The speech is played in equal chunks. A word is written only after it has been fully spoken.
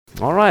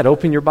All right,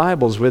 open your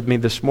Bibles with me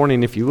this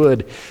morning, if you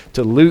would,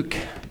 to Luke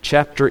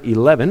chapter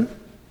 11.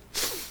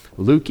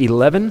 Luke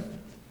 11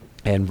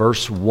 and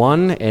verse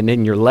 1, and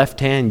in your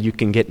left hand you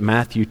can get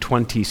Matthew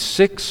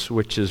 26,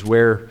 which is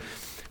where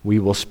we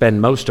will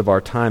spend most of our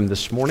time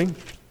this morning.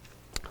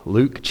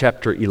 Luke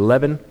chapter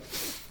 11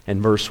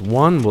 and verse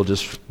 1, we'll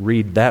just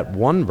read that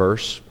one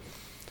verse,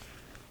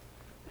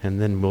 and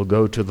then we'll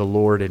go to the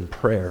Lord in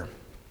prayer.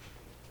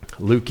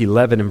 Luke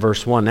 11 and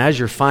verse 1. As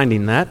you're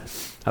finding that,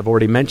 I've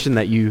already mentioned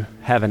that you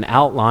have an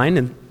outline,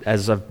 and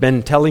as I've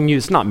been telling you,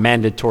 it's not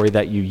mandatory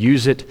that you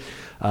use it.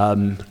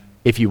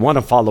 If you want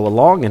to follow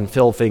along and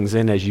fill things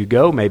in as you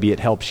go, maybe it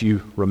helps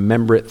you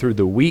remember it through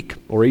the week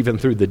or even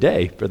through the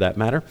day, for that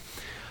matter.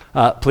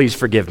 Please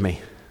forgive me.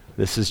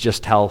 This is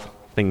just how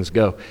things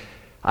go.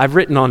 I've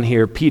written on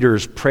here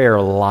Peter's prayer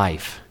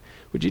life.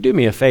 Would you do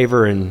me a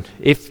favor, and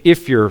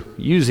if you're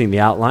using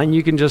the outline,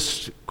 you can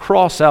just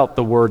cross out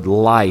the word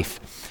life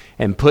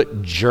and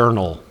put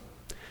journal.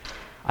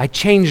 I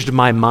changed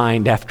my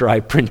mind after I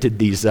printed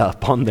these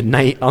up on the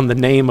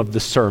name of the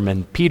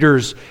sermon,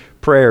 Peter's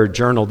Prayer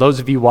Journal. Those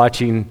of you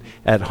watching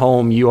at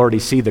home, you already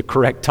see the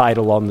correct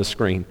title on the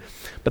screen.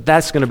 But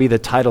that's going to be the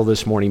title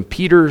this morning,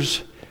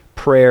 Peter's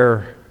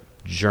Prayer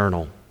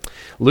Journal.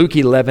 Luke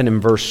 11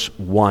 and verse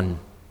 1.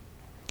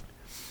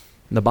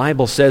 The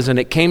Bible says, "And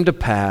it came to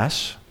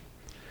pass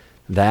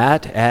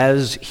that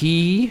as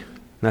he,"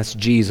 that's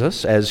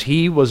Jesus, "as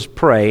he was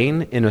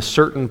praying in a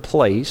certain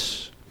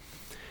place,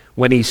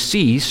 when he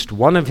ceased,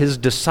 one of his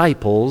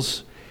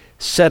disciples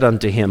said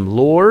unto him,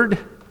 Lord,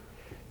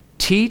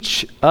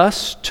 teach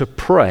us to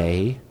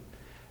pray,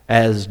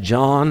 as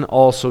John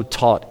also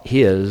taught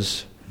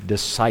his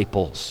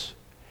disciples."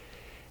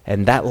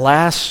 And that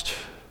last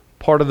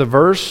part of the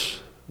verse,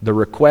 the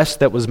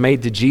request that was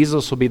made to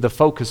Jesus, will be the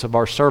focus of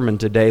our sermon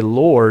today.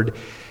 Lord,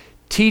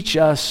 teach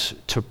us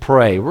to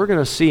pray. We're going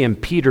to see in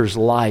Peter's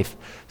life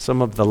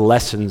some of the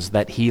lessons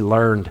that he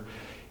learned.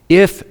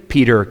 If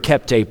Peter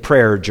kept a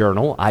prayer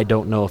journal, I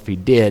don't know if he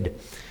did,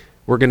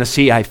 we're going to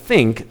see, I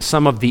think,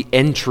 some of the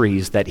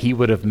entries that he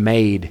would have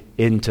made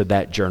into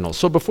that journal.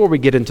 So before we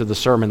get into the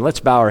sermon, let's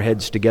bow our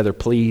heads together,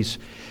 please,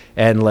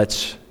 and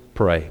let's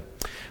pray.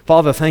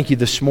 Father, thank you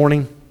this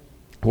morning.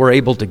 We're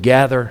able to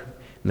gather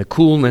in the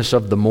coolness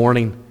of the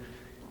morning.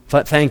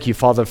 Thank you,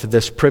 Father, for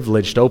this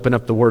privilege to open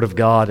up the Word of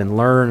God and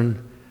learn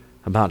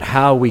about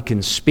how we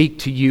can speak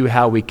to you,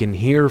 how we can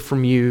hear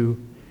from you.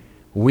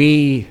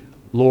 We,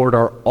 Lord,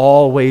 are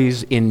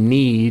always in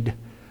need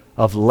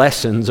of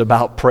lessons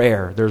about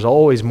prayer. There's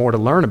always more to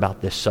learn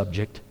about this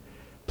subject.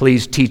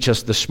 Please teach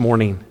us this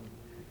morning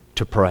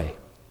to pray.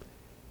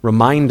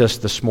 Remind us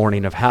this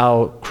morning of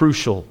how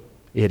crucial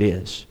it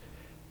is.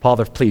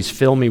 Father, please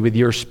fill me with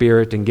your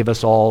Spirit and give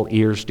us all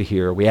ears to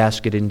hear. We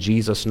ask it in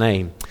Jesus'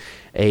 name.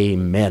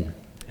 Amen.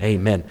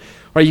 Amen. All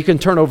right, you can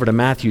turn over to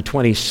Matthew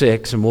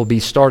 26, and we'll be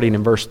starting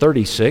in verse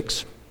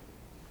 36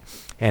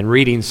 and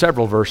reading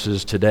several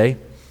verses today.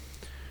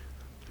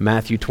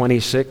 Matthew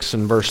 26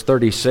 and verse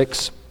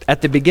 36.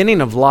 At the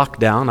beginning of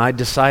lockdown, I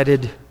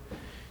decided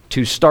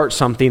to start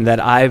something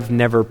that I've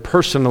never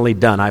personally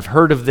done. I've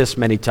heard of this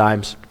many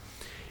times,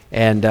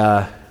 and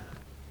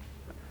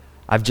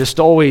I've just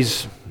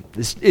always,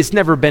 it's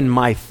never been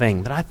my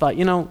thing. But I thought,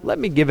 let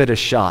me give it a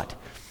shot.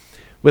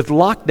 With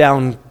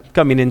lockdown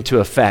coming into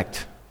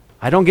effect,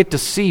 I don't get to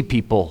see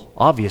people,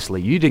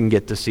 obviously. You didn't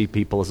get to see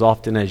people as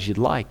often as you'd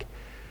like.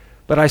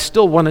 But I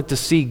still wanted to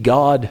see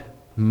God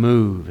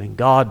move and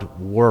God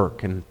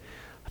work. And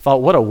I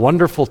thought, what a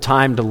wonderful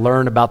time to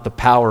learn about the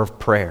power of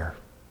prayer.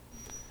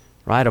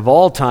 Right? Of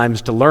all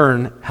times to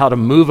learn how to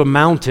move a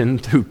mountain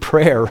through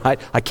prayer, right?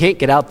 I can't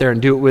get out there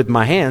and do it with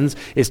my hands.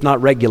 It's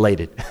not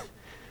regulated.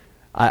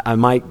 I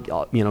might,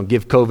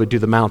 give COVID to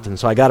the mountain.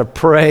 So I got to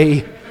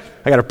pray.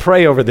 I got to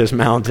pray over this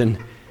mountain.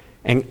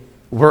 And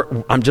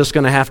I'm just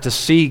going to have to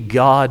see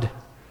God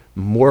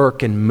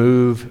work and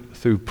move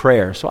through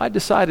prayer. So I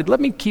decided,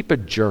 let me keep a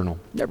journal.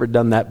 Never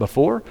done that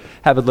before.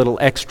 Have a little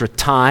extra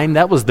time.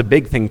 That was the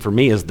big thing for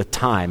me, is the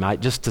time.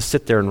 Just to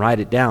sit there and write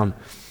it down.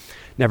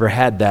 Never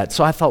had that.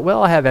 So I thought,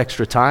 well, I have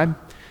extra time.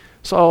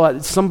 So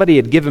somebody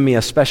had given me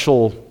a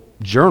special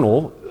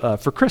journal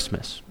for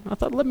Christmas. I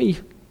thought,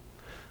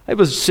 I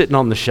was sitting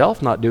on the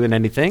shelf, not doing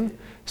anything.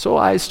 So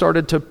I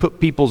started to put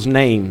people's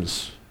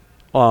names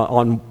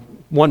on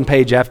one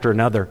page after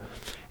another.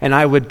 And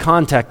I would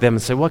contact them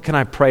and say, what can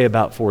I pray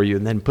about for you?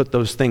 And then put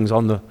those things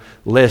on the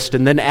list.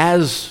 And then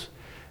as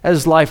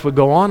life would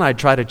go on, I'd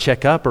try to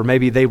check up, or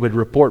maybe they would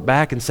report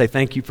back and say,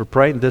 thank you for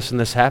praying, this and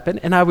this happened.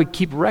 And I would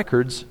keep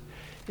records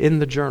in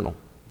the journal.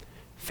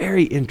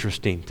 Very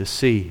interesting to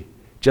see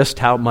just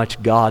how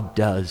much God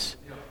does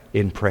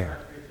in prayer.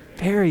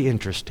 Very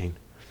interesting.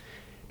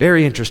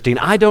 Very interesting.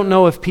 I don't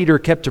know if Peter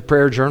kept a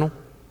prayer journal,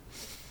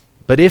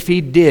 but if he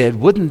did,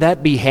 wouldn't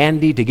that be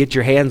handy to get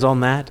your hands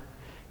on that?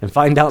 And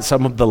find out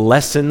some of the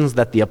lessons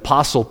that the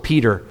Apostle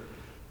Peter,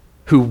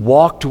 who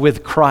walked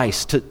with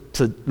Christ,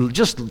 to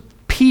just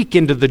peek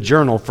into the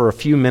journal for a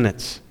few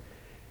minutes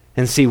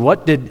and see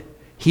what did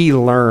he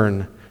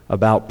learn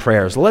about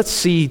prayers. Let's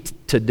see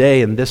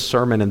today in this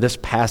sermon and this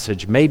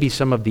passage maybe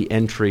some of the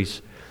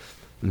entries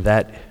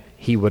that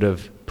he would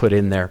have put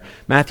in there.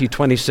 Matthew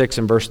 26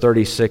 and verse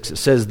 36, it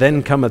says,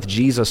 "Then cometh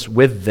Jesus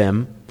with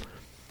them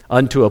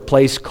unto a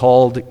place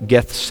called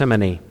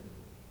Gethsemane,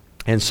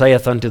 and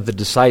saith unto the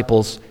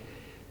disciples,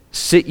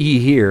 Sit ye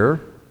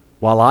here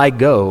while I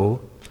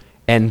go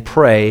and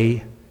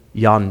pray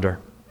yonder."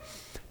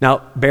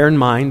 Now, bear in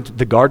mind,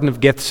 the Garden of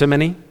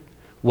Gethsemane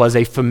was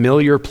a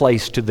familiar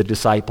place to the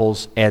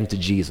disciples and to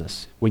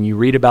Jesus. When you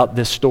read about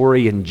this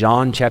story in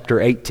John chapter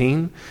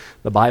 18,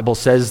 the Bible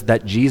says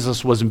that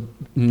Jesus was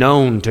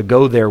known to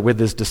go there with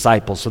his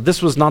disciples. So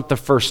this was not the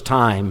first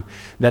time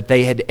that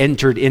they had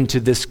entered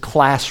into this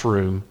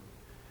classroom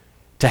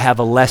to have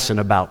a lesson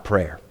about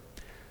prayer.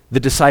 The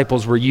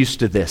disciples were used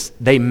to this.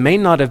 They may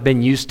not have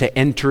been used to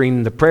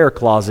entering the prayer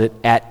closet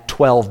at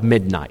 12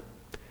 midnight.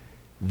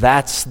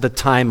 That's the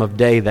time of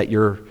day that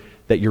you're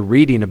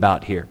reading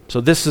about here. So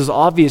this is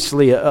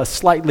obviously a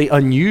slightly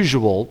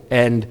unusual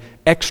and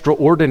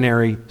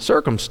extraordinary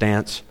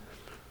circumstance,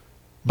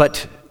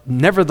 but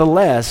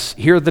nevertheless,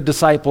 here the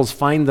disciples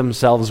find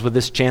themselves with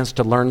this chance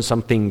to learn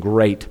something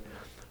great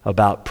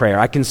about prayer.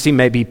 I can see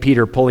maybe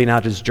Peter pulling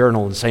out his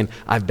journal and saying,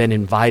 "I've been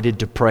invited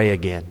to pray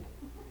again."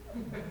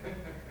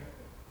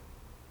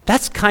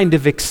 That's kind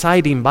of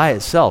exciting by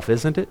itself,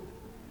 isn't it?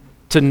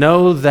 To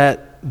know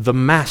that the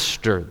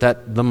Master,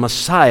 that the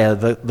Messiah,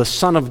 the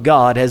Son of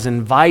God, has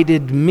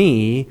invited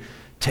me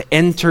to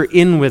enter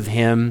in with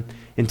him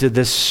into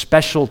this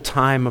special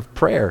time of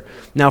prayer.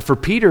 Now for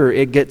Peter,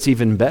 it gets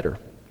even better.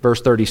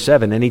 Verse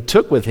 37, "And he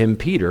took with him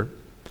Peter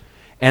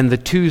and the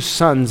two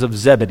sons of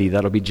Zebedee,"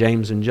 that'll be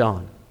James and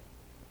John,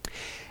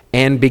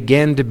 "and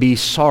began to be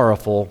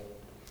sorrowful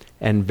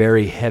and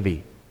very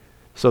heavy."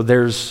 So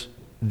there's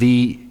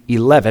the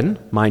 11.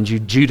 Mind you,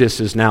 Judas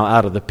is now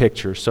out of the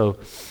picture. So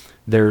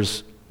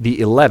there's the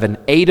 11.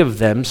 8 of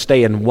them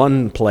stay in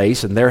one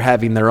place, and they're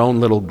having their own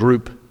little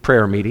group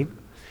prayer meeting.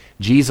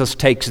 Jesus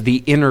takes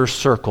the inner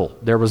circle.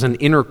 There was an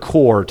inner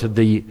core to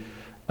the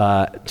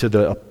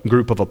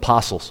group of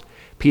apostles.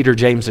 Peter,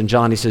 James, and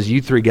John, he says,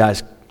 "You three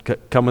guys,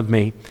 come with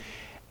me."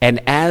 And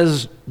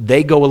as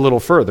they go a little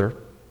further,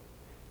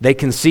 they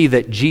can see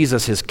that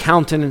Jesus, his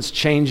countenance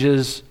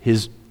changes,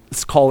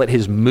 let's call it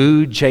his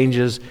mood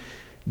changes,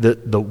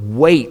 the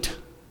weight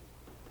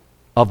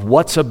of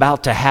what's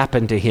about to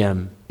happen to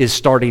him is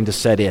starting to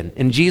set in.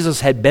 And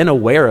Jesus had been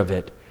aware of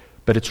it,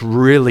 but it's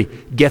really,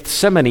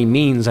 Gethsemane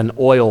means an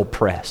oil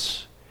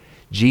press.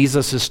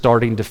 Jesus is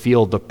starting to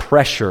feel the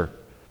pressure,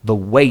 the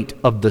weight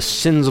of the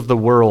sins of the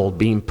world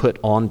being put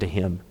onto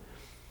him.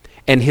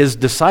 And his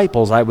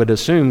disciples, I would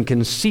assume,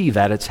 can see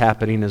that it's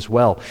happening as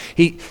well.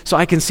 So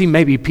I can see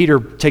maybe Peter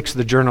takes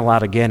the journal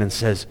out again and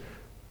says,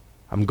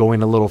 "I'm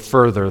going a little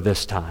further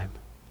this time.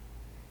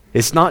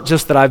 It's not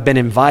just that I've been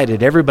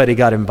invited. Everybody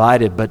got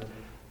invited, but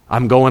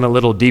I'm going a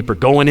little deeper,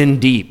 going in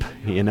deep,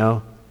 you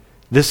know.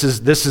 This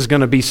is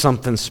going to be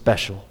something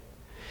special."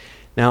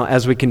 Now,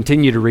 as we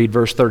continue to read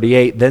verse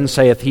 38, "Then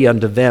saith he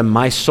unto them,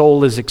 My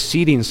soul is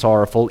exceeding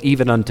sorrowful,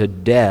 even unto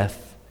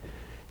death.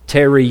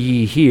 Tarry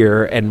ye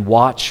here and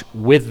watch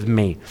with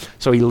me."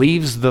 So he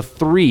leaves the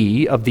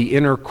 3 of the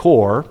inner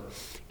core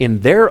in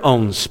their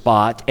own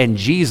spot, and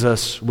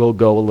Jesus will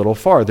go a little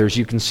farther, as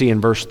you can see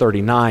in verse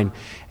 39.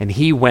 "And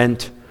he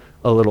went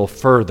a little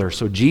further."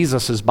 So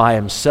Jesus is by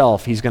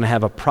himself. He's going to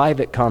have a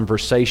private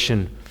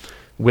conversation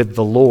with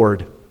the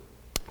Lord.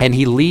 And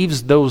he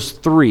leaves those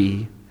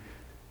 3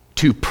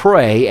 to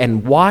pray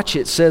and watch.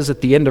 It says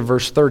at the end of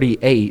verse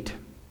 38,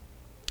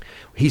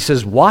 he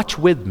says, "Watch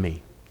with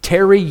me.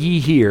 Tarry ye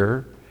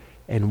here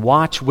and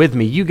watch with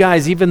me." You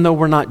guys, even though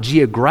we're not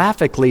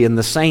geographically in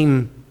the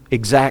same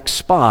exact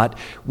spot,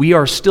 we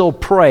are still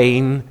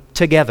praying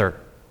together.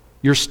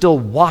 You're still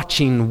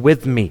watching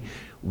with me.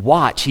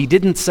 Watch. He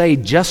didn't say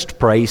just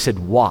pray, he said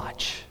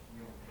watch,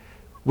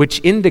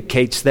 which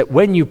indicates that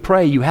when you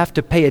pray, you have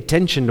to pay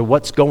attention to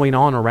what's going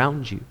on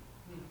around you.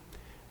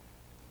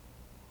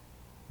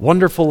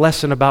 Wonderful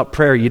lesson about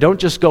prayer. You don't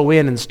just go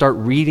in and start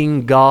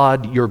reading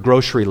God your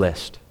grocery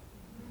list.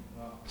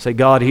 Say,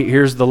 "God,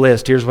 here's the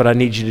list. Here's what I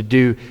need you to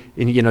do."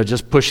 And,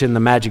 just push in the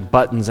magic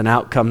buttons and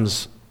out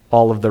comes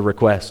all of the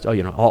requests,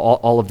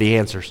 all of the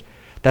answers.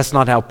 That's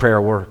not how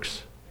prayer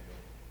works.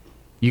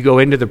 You go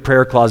into the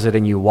prayer closet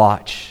and you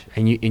watch,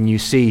 and you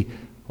see,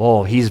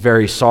 oh, he's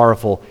very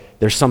sorrowful.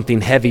 There's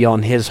something heavy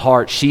on his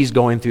heart. She's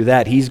going through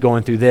that. He's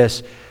going through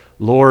this.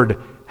 Lord,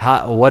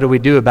 what do we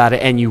do about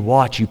it? And you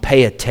watch. You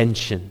pay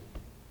attention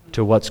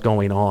to what's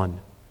going on.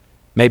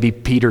 Maybe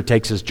Peter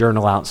takes his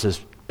journal out and says,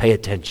 "Pay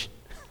attention."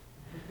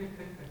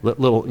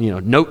 Little,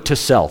 note to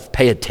self,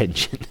 pay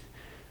attention.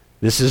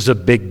 This is a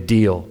big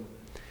deal.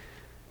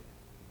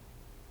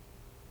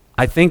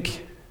 I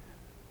think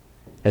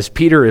as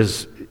Peter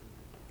is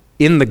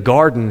in the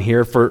garden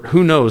here for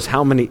who knows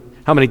how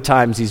many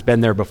times he's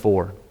been there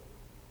before.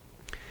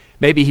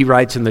 Maybe he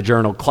writes in the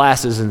journal,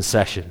 "Class is in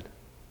session.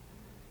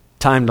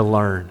 Time to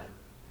learn."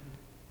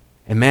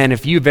 And man,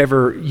 if you've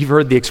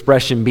heard the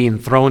expression being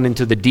thrown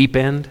into the deep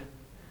end,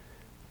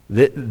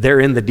 They're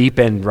in the deep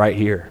end right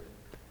here.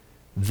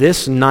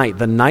 This night,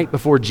 the night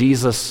before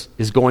Jesus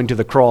is going to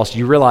the cross,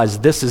 you realize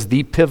this is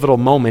the pivotal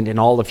moment in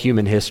all of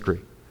human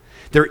history.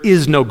 There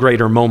is no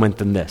greater moment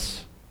than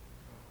this.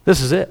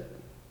 This is it.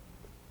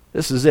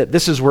 This is it.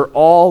 This is where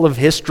all of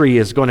history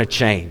is going to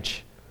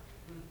change.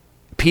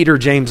 Peter,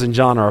 James, and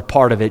John are a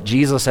part of it.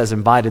 Jesus has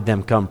invited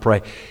them, come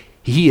pray.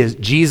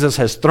 Jesus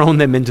has thrown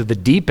them into the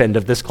deep end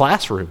of this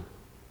classroom.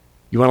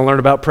 You want to learn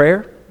about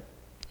prayer?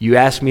 You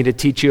asked me to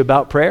teach you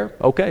about prayer?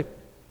 Okay.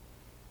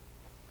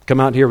 Come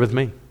out here with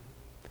me.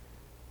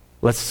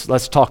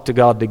 Let's talk to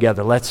God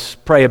together. Let's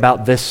pray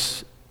about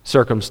this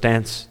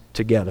circumstance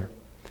together.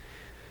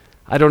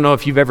 I don't know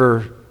if you've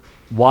ever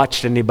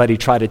watched anybody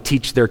try to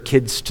teach their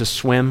kids to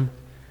swim.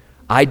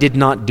 I did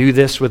not do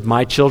this with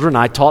my children.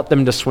 I taught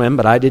them to swim,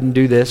 but I didn't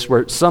do this.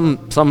 Where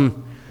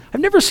I've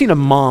never seen a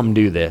mom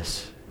do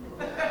this.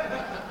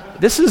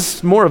 This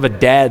is more of a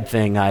dad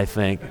thing, I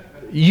think.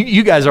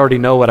 You guys already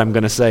know what I'm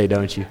going to say,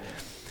 don't you?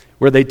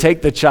 Where they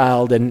take the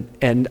child,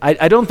 and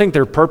I don't think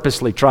they're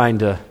purposely trying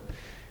to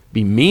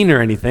be mean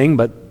or anything,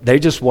 but they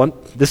just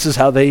this is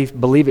how they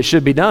believe it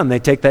should be done. They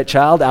take that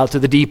child out to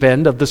the deep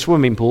end of the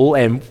swimming pool,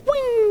 and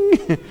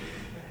wing,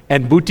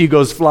 and Booty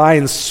goes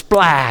flying,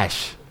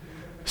 splash.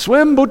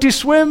 Swim, Booty,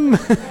 swim.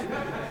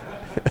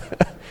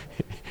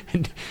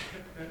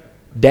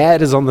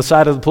 Dad is on the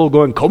side of the pool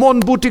going, come on,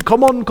 Booty,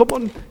 come on, come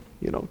on.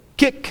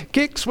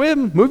 Kick,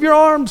 swim, move your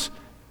arms.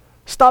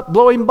 Stop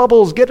blowing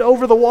bubbles, get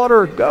over the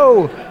water,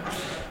 go.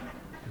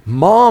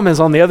 Mom is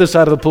on the other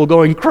side of the pool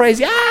going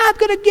crazy. I'm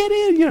going to get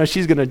in.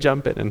 She's going to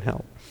jump in and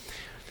help.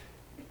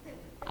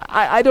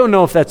 I don't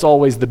know if that's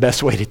always the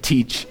best way to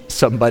teach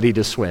somebody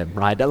to swim,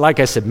 right? Like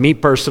I said, me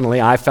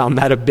personally, I found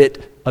that a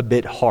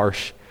bit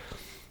harsh.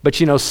 But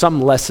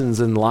some lessons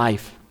in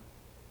life,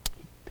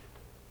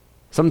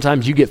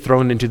 sometimes you get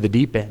thrown into the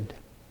deep end.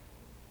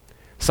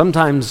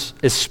 Sometimes,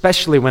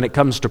 especially when it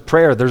comes to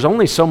prayer, there's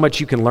only so much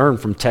you can learn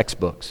from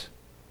textbooks.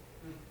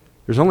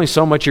 There's only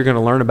so much you're going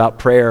to learn about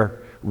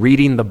prayer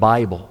reading the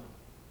Bible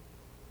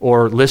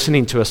or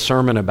listening to a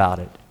sermon about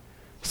it.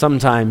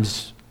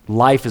 Sometimes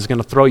life is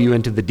going to throw you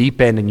into the deep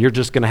end and you're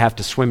just going to have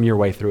to swim your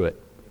way through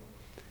it.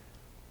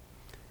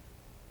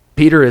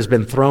 Peter has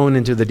been thrown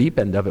into the deep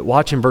end of it.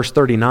 Watch in verse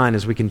 39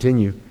 as we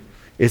continue.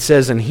 It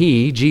says, and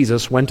he,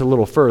 Jesus, went a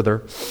little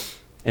further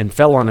and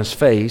fell on his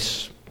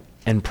face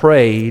and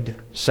prayed,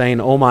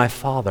 saying, O my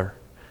Father,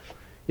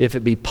 if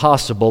it be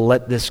possible,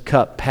 let this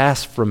cup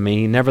pass from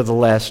me.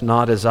 Nevertheless,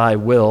 not as I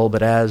will,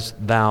 but as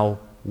thou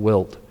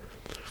wilt.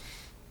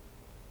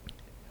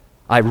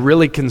 I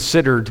really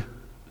considered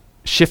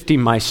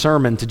shifting my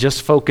sermon to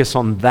just focus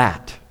on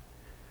that,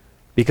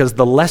 because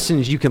the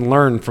lessons you can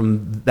learn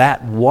from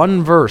that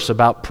one verse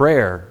about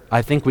prayer,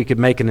 I think we could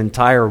make an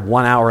entire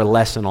 1-hour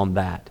lesson on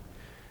that.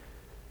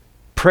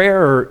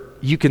 Prayer,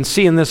 you can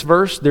see in this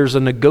verse, there's a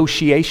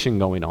negotiation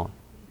going on.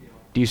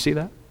 Do you see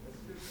that?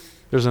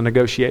 There's a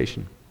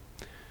negotiation.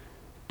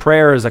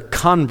 Prayer is a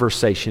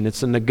conversation.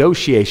 It's a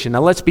negotiation.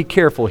 Now let's be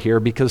careful here,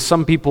 because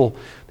some people,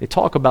 they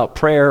talk about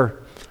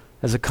prayer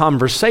as a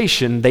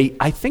conversation.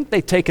 I think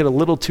they take it a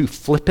little too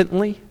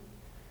flippantly.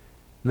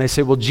 And they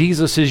say, well,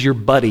 Jesus is your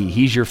buddy.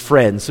 He's your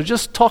friend. So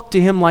just talk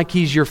to him like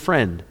he's your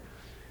friend.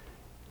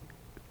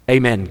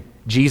 Amen.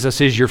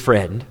 Jesus is your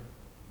friend.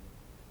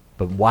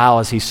 But wow,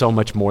 is he so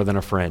much more than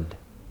a friend.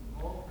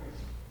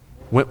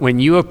 When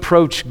you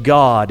approach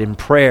God in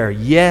prayer,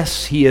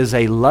 yes, he is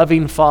a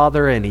loving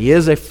Father and he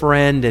is a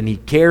friend and he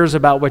cares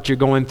about what you're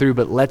going through,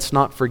 but let's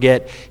not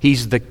forget,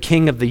 he's the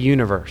King of the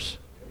universe.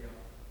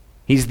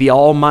 He's the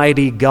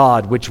Almighty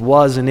God, which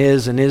was and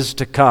is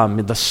to come,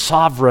 the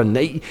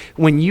sovereign.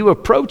 When you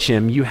approach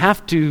him, you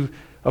have to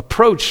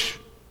approach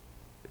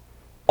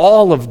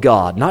all of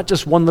God, not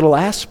just one little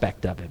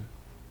aspect of him.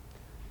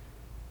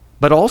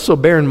 But also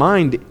bear in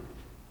mind,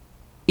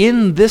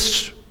 in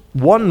this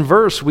one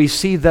verse, we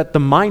see that the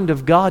mind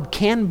of God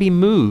can be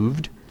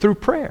moved through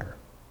prayer.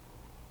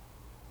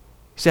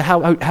 So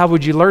how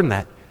would you learn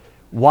that?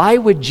 Why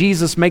would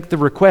Jesus make the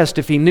request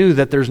if he knew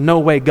that there's no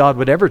way God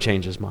would ever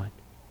change his mind?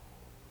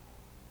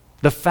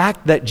 The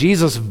fact that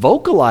Jesus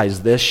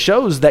vocalized this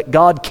shows that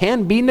God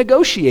can be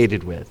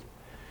negotiated with.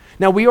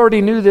 Now, we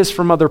already knew this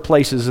from other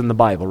places in the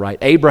Bible, right?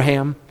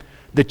 Abraham,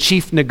 the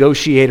chief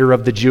negotiator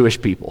of the Jewish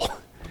people.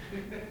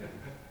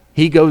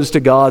 He goes to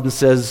God and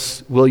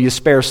says, will you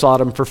spare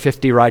Sodom for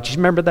 50 righteous?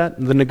 Remember that?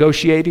 The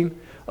negotiating?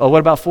 Oh, what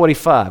about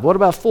 45? What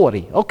about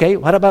 40? Okay,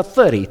 what about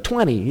 30,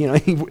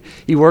 20?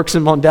 He works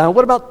them on down.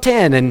 What about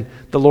 10? And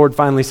the Lord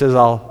finally says,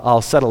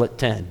 I'll settle at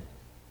 10.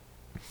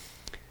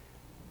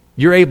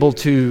 You're able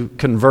to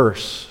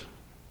converse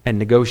and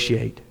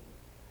negotiate.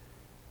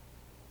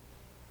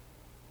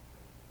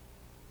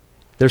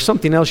 There's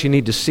something else you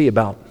need to see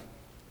about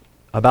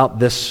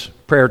this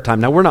prayer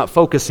time. Now, we're not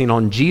focusing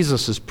on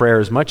Jesus' prayer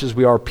as much as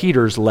we are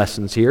Peter's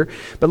lessons here.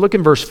 But look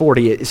in verse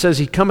 40. It says,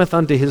 he cometh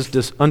unto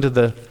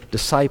the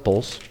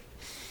disciples,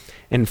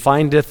 and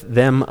findeth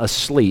them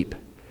asleep,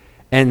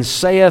 and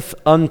saith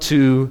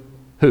unto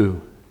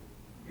who?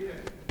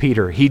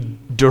 Peter. He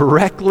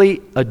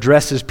directly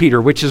addresses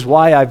Peter, which is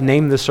why I've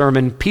named the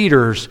sermon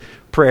Peter's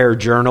Prayer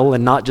Journal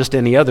and not just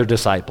any other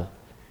disciple.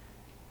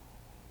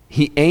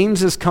 He aims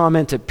his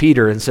comment at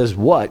Peter and says,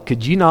 "What?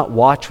 Could you not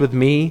watch with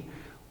me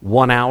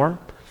 1 hour?"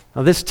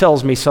 Now this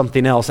tells me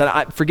something else.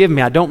 And forgive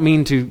me, I don't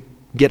mean to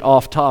get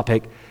off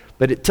topic,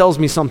 but it tells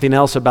me something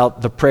else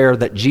about the prayer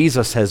that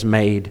Jesus has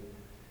made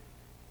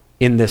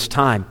in this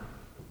time.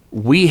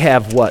 We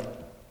have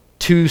what?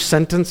 2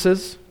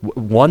 sentences?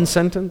 1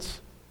 sentence?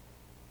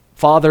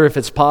 "Father, if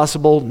it's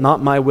possible,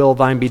 not my will,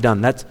 thine be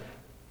done."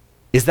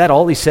 Is that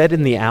all he said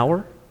in the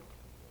hour?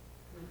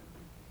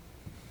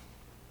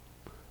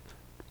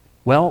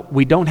 Well,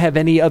 we don't have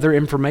any other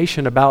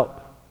information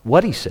about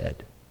what he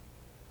said.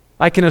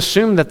 I can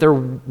assume that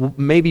there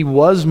maybe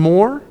was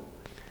more,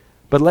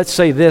 but let's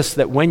say this,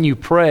 that when you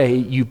pray,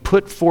 you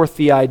put forth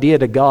the idea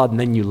to God and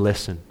then you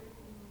listen.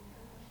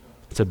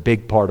 It's a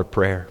big part of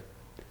prayer.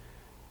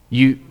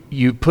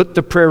 You put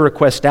the prayer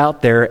request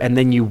out there and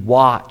then you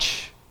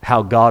watch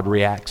how God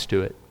reacts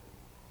to it.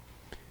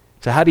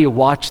 So how do you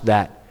watch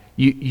that?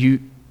 You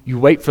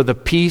wait for the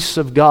peace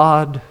of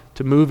God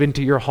to move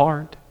into your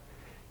heart.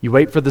 You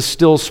wait for the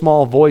still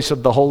small voice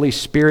of the Holy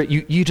Spirit.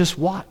 You just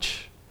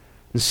watch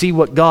and see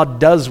what God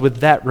does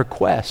with that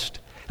request.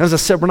 As I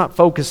said, we're not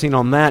focusing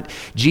on that.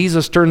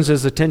 Jesus turns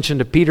his attention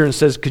to Peter and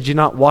says, "Could you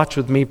not watch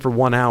with me for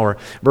 1 hour?"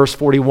 Verse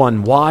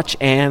 41, "Watch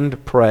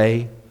and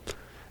pray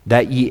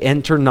that ye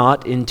enter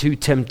not into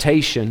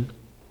temptation.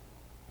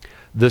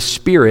 The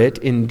spirit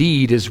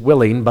indeed is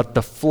willing, but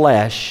the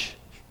flesh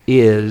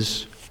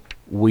is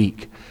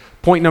weak."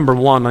 Point number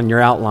 1 on your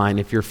outline,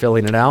 if you're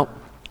filling it out.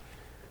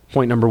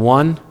 Point number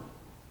 1,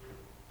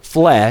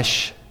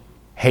 flesh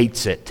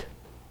hates it.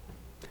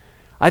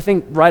 I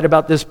think right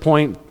about this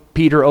point,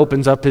 Peter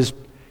opens up his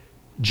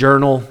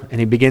journal and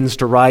he begins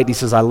to write. He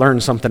says, "I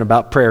learned something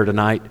about prayer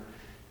tonight.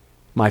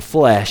 My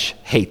flesh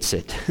hates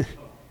it."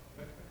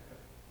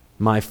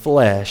 My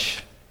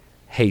flesh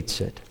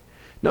hates it.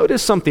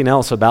 Notice something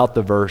else about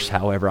the verse,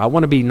 however. I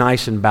want to be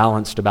nice and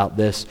balanced about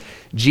this.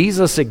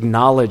 Jesus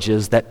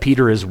acknowledges that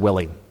Peter is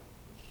willing.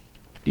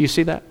 Do you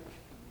see that?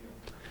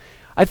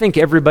 I think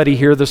everybody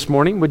here this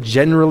morning would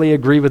generally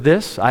agree with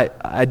this.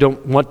 I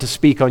don't want to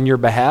speak on your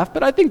behalf,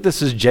 but I think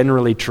this is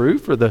generally true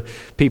for the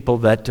people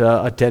that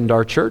attend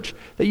our church,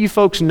 that you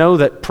folks know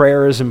that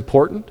prayer is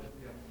important,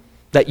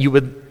 that you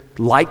would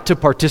like to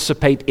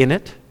participate in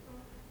it.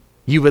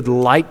 You would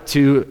like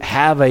to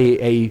have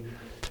a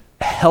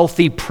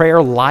healthy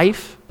prayer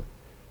life.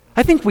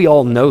 I think we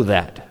all know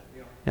that.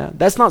 Yeah,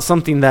 that's not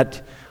something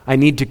that I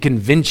need to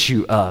convince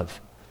you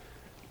of.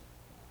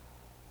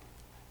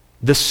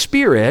 The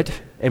spirit,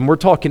 and we're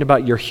talking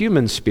about your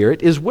human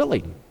spirit, is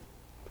willing.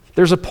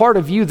 There's a part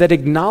of you that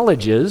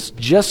acknowledges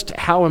just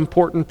how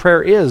important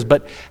prayer is,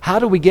 but how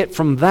do we get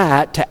from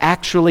that to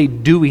actually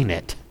doing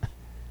it?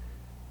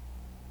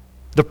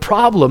 The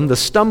problem, the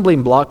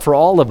stumbling block for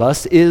all of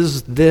us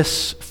is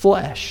this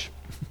flesh.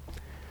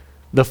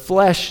 The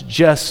flesh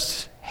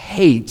just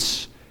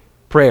hates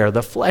prayer.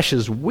 The flesh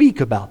is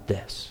weak about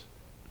this.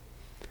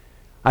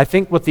 I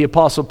think what the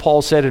Apostle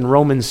Paul said in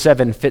Romans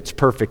 7 fits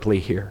perfectly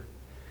here.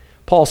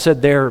 Paul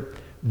said there,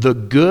 "The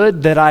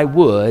good that I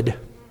would,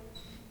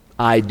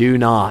 I do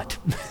not."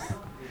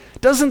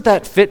 Doesn't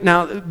that fit?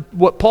 Now,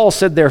 what Paul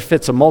said there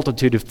fits a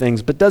multitude of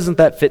things, but doesn't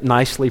that fit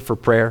nicely for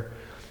prayer?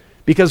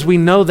 Because we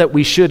know that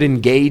we should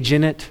engage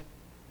in it,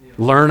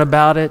 learn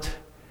about it,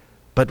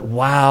 but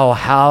wow,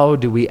 how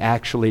do we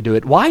actually do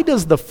it? Why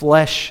does the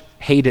flesh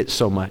hate it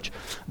so much?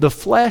 The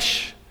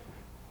flesh,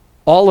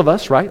 all of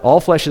us, right? All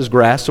flesh is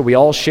grass, so we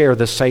all share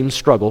the same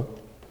struggle.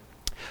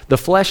 The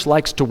flesh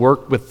likes to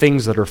work with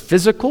things that are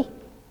physical,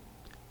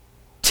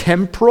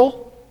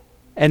 temporal,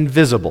 and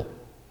visible.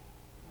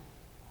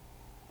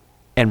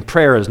 And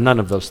prayer is none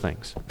of those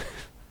things.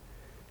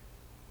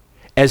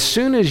 As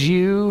soon as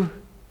you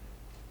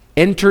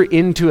enter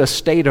into a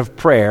state of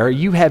prayer,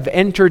 you have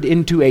entered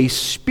into a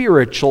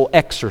spiritual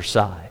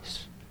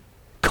exercise.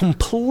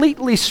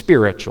 Completely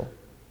spiritual.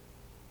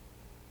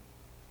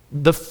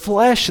 The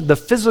flesh, the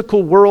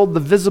physical world, the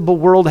visible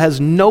world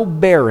has no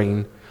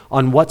bearing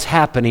on what's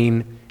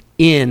happening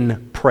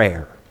in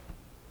prayer.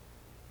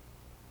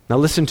 Now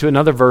listen to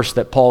another verse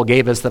that Paul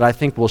gave us that I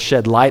think will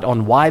shed light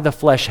on why the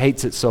flesh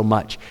hates it so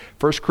much.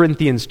 1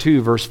 Corinthians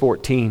 2 verse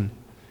 14.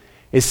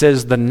 It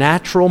says, "The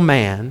natural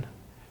man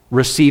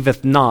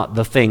receiveth not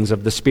the things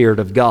of the Spirit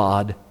of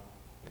God,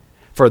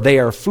 for they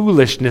are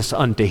foolishness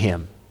unto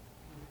him.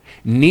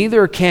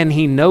 Neither can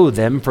he know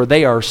them, for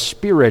they are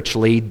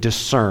spiritually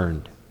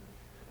discerned."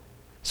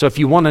 So if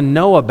you want to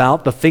know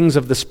about the things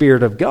of the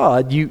Spirit of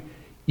God,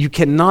 you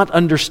cannot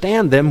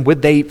understand them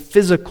with a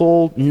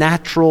physical,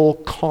 natural,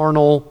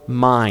 carnal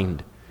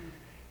mind.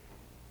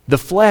 The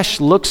flesh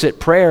looks at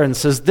prayer and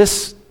says,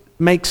 "This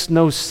makes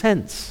no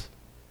sense.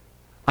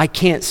 I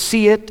can't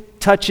see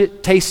it, touch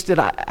it, taste it.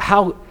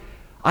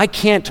 I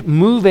can't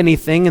move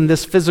anything in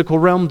this physical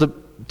realm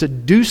to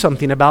do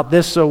something about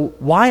this, so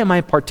why am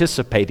I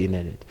participating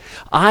in it?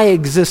 I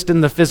exist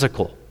in the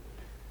physical.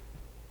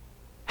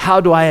 How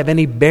do I have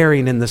any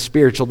bearing in the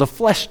spiritual? The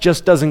flesh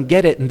just doesn't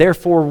get it, and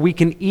therefore we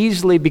can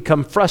easily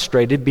become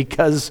frustrated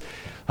because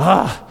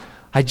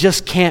I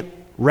just can't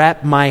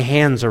wrap my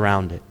hands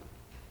around it.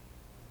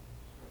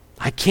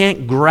 I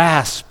can't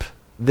grasp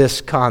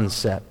this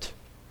concept.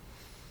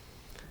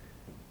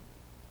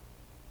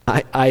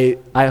 I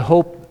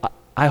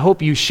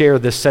hope you share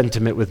this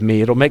sentiment with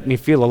me. It'll make me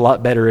feel a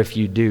lot better if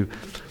you do.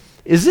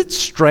 Is it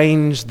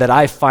strange that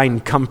I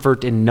find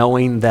comfort in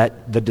knowing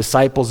that the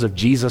disciples of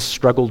Jesus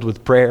struggled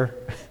with prayer?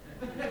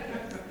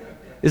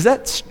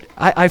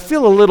 I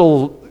feel a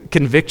little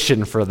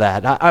conviction for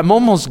that. I'm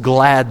almost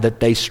glad that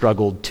they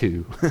struggled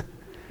too.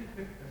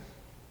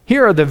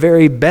 Here are the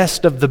very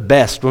best of the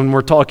best when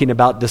we're talking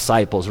about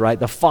disciples, right?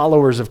 The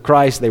followers of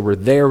Christ, they were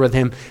there with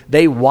him.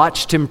 They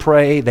watched him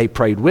pray. They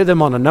prayed with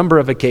him on a number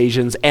of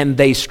occasions, and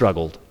they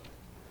struggled.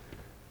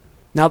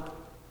 Now,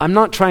 I'm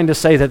not trying to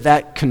say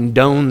that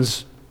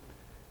condones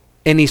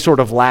any sort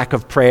of lack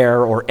of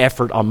prayer or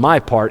effort on my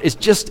part. It's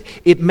just,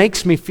 it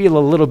makes me feel a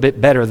little bit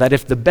better that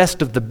if the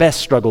best of the best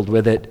struggled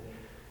with it,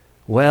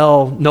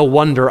 well, no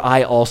wonder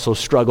I also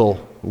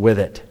struggle with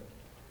it.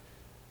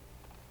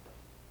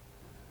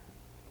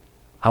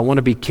 I want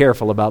to be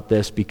careful about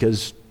this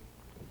because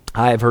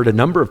I have heard a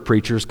number of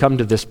preachers come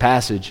to this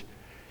passage,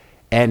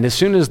 and as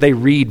soon as they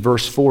read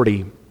verse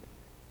 40,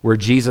 where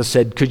Jesus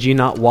said, "Could you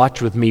not watch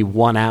with me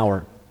 1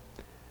 hour?"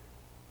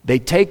 They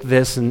take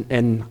this,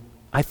 and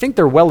I think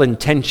they're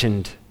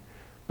well-intentioned,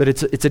 but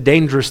it's a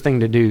dangerous thing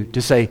to do,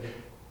 to say,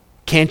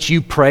 "Can't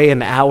you pray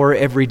an hour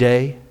every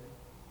day?"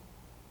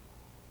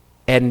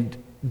 And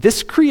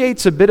this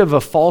creates a bit of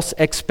a false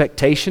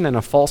expectation and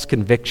a false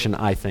conviction,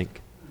 I think.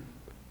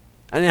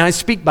 And I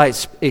speak by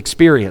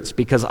experience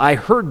because I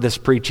heard this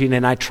preaching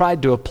and I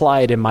tried to apply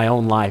it in my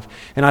own life.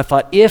 And I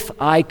thought, if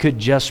I could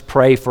just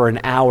pray for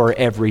an hour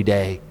every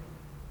day,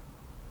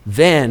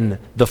 then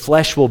the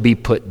flesh will be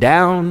put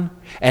down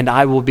and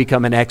I will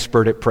become an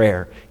expert at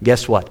prayer.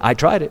 Guess what? I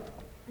tried it.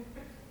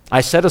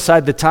 I set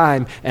aside the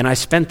time and I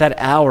spent that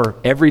hour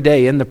every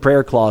day in the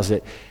prayer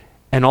closet.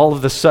 And all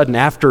of a sudden,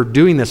 after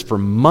doing this for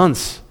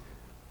months,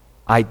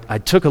 I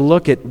took a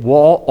look at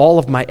all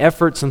of my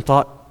efforts and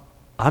thought,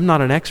 I'm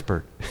not an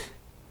expert.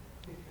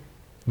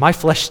 My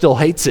flesh still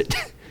hates it.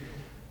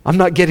 I'm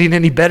not getting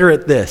any better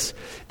at this.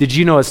 Did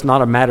you know it's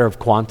not a matter of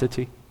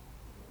quantity?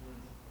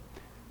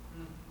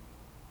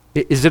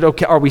 Is it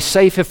okay? Are we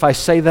safe if I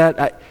say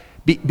that?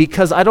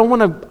 Because I don't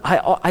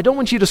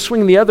want you to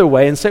swing the other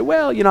way and say,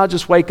 well, I'll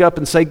just wake up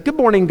and say, "Good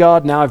morning,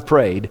 God, now I've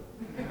prayed."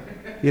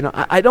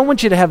 I don't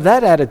want you to have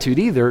that attitude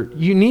either.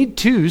 You need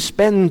to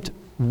spend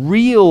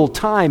real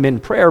time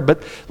in prayer,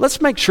 but let's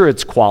make sure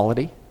it's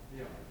quality.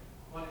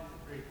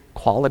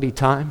 Quality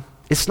time.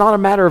 It's not a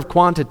matter of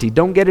quantity.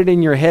 Don't get it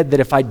in your head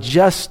that if I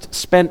just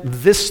spent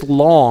this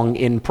long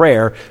in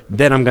prayer,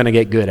 then I'm going to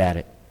get good at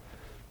it.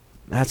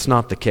 That's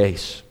not the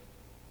case.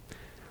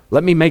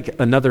 Let me make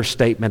another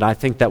statement I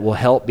think that will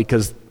help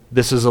because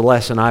this is a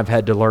lesson I've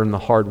had to learn the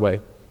hard way.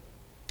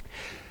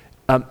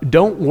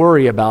 Don't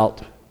worry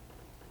about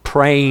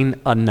praying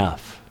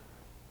enough.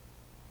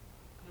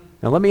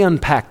 Now let me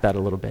unpack that a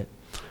little bit.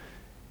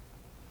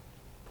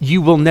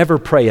 You will never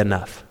pray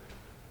enough.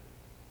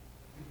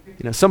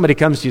 Somebody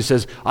comes to you and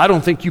says, "I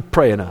don't think you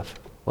pray enough."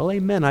 Well,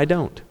 amen, I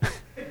don't.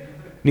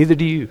 Neither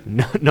do you.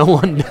 No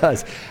one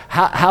does.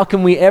 How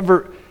can we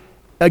ever...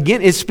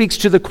 Again, it speaks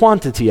to the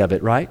quantity of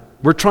it, right?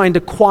 We're trying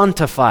to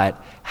quantify it.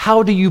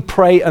 How do you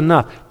pray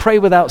enough? Pray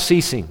without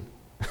ceasing.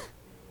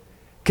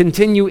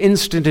 Continue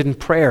instant in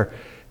prayer.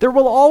 There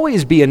will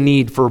always be a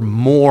need for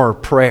more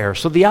prayer.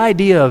 So the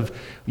idea of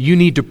you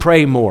need to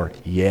pray more,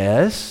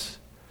 yes,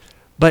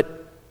 but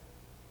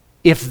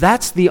if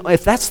that's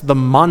the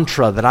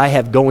mantra that I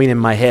have going in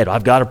my head,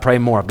 I've got to pray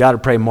more, I've got to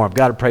pray more, I've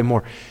got to pray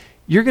more,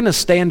 you're going to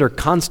stay under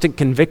constant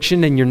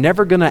conviction and you're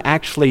never going to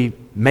actually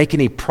make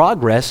any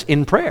progress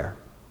in prayer.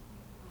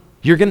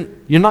 You're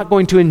not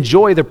going to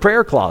enjoy the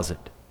prayer closet.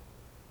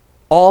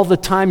 All the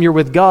time you're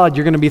with God,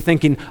 you're going to be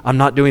thinking, I'm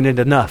not doing it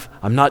enough.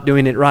 I'm not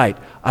doing it right.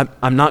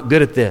 I'm not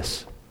good at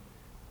this.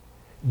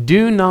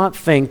 Do not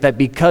think that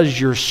because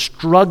you're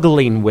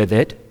struggling with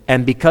it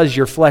and because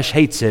your flesh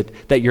hates it,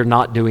 that you're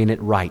not doing it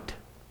right.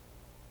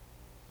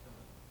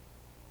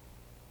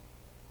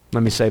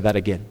 Let me say that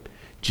again.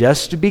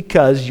 Just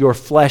because your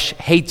flesh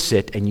hates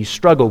it and you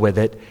struggle with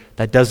it,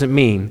 that doesn't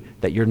mean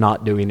that you're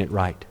not doing it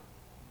right.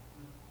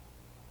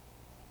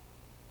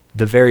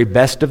 The very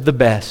best of the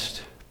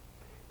best.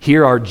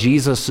 Here are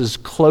Jesus'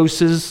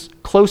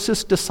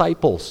 closest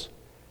disciples.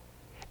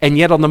 And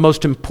yet on the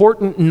most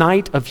important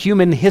night of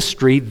human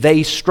history,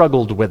 they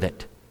struggled with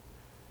it.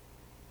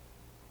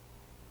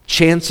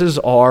 Chances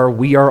are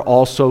we are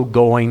also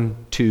going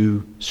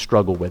to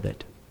struggle with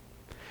it.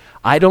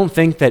 I don't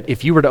think that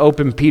if you were to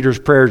open Peter's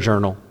prayer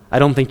journal, I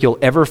don't think you'll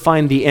ever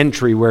find the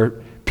entry where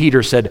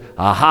Peter said,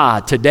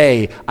 "Aha,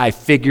 today I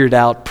figured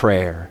out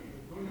prayer."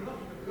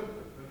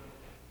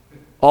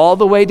 All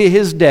the way to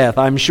his death,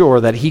 I'm sure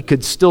that he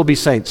could still be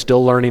saying,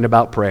 still learning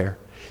about prayer,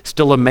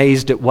 still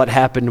amazed at what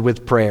happened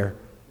with prayer.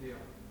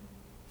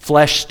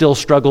 Flesh still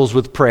struggles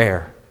with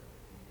prayer.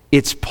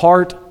 It's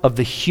part of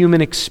the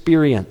human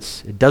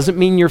experience. It doesn't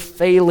mean you're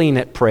failing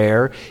at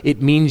prayer.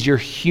 It means you're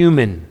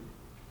human.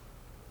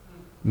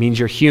 It means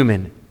you're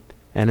human.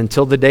 And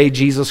until the day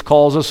Jesus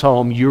calls us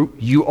home,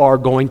 you are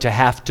going to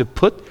have to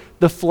put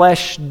the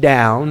flesh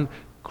down,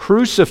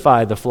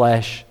 crucify the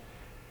flesh,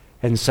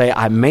 and say,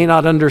 I may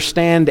not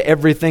understand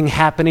everything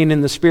happening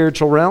in the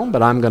spiritual realm,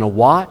 but I'm going to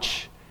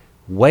watch,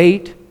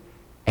 wait,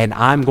 and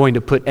I'm going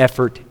to put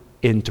effort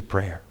into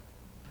prayer.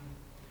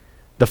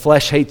 The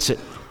flesh hates it.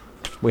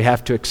 We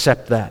have to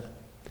accept that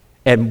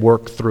and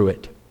work through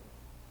it.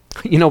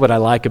 You know what I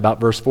like about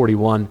verse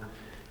 41?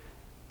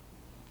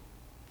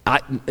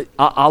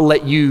 I'll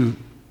let you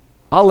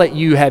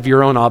have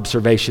your own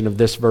observation of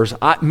this verse.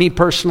 Me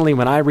personally,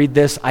 when I read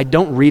this, I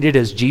don't read it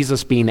as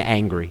Jesus being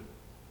angry.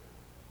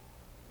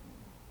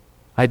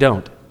 I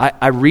don't.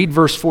 I read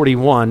verse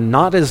 41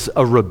 not as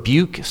a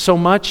rebuke so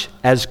much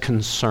as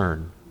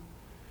concern.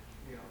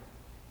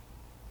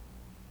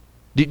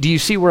 Do you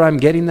see where I'm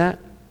getting that?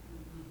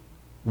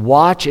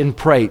 Watch and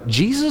pray.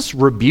 Jesus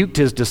rebuked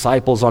his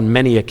disciples on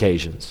many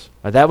occasions.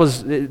 That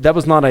was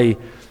not a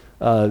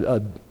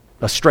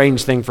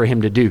strange thing for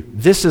him to do.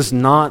 This is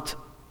not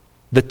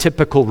the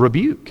typical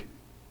rebuke.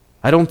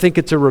 I don't think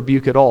it's a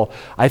rebuke at all.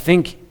 I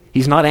think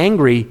he's not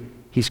angry,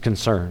 he's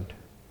concerned.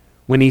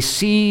 When he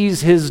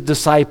sees his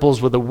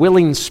disciples with a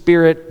willing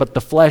spirit, but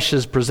the flesh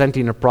is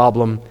presenting a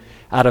problem,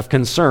 out of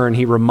concern,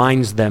 he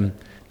reminds them,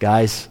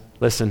 guys,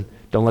 listen,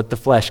 don't let the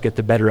flesh get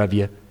the better of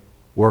you.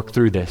 Work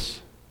through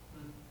this.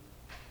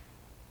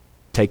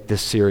 Take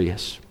this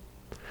serious.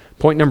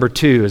 Point number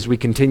 2, as we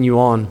continue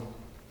on.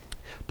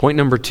 Point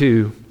number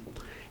 2,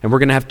 and we're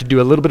going to have to do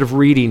a little bit of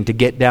reading to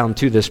get down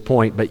to this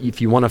point, but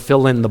if you want to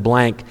fill in the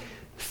blank,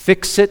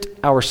 fix it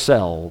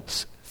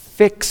ourselves.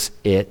 Fix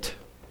it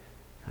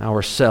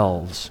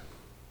ourselves.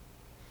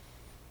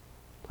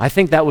 I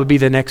think that would be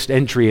the next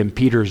entry in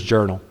Peter's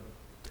journal.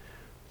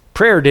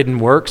 Prayer didn't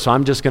work, so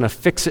I'm just going to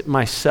fix it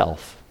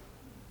myself.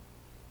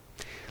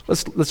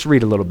 Let's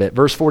read a little bit.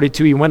 Verse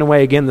 42, he went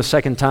away again the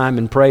second time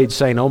and prayed,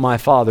 saying, O my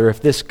Father,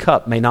 if this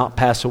cup may not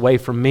pass away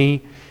from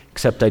me,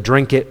 except I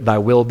drink it, thy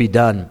will be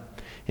done.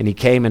 And he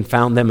came and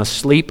found them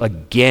asleep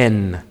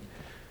again,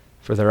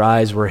 for their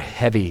eyes were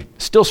heavy.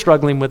 Still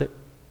struggling with it.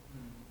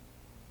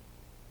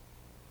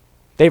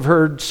 They've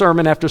heard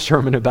sermon after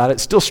sermon about it,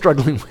 still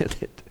struggling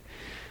with it.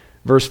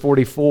 Verse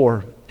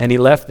 44, and he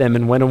left them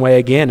and went away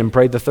again and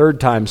prayed the third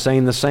time,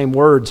 saying the same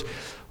words.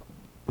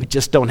 We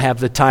just don't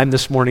have the time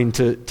this morning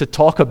to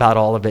talk about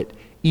all of it.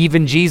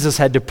 Even Jesus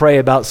had to pray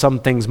about some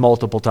things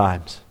multiple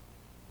times.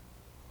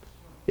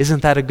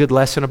 Isn't that a good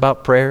lesson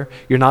about prayer?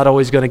 You're not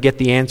always going to get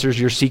the answers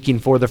you're seeking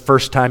for the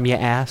first time you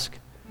ask.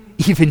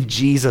 Even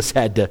Jesus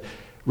had to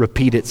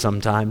repeat it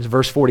sometimes.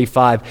 Verse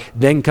 45,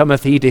 then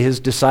cometh he to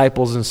his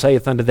disciples and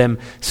saith unto them,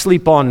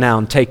 sleep on now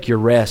and take your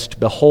rest.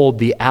 Behold,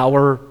 the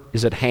hour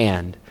is at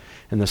hand,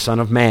 and the Son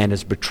of Man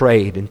is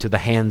betrayed into the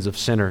hands of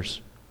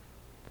sinners.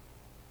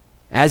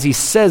 As he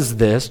says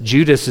this,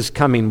 Judas is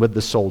coming with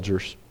the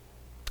soldiers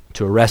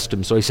to arrest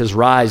him. So he says,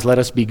 rise, let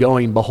us be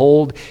going.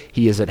 Behold,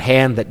 he is at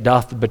hand that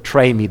doth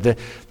betray me.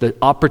 The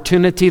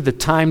opportunity, the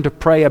time to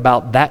pray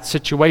about that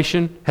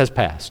situation has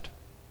passed.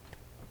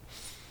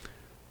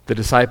 The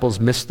disciples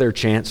missed their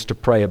chance to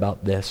pray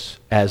about this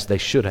as they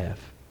should have.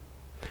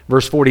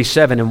 Verse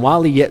 47, and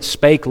while he yet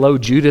spake, lo,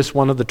 Judas,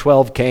 one of the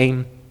 12,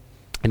 came,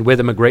 and with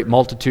him a great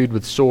multitude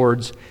with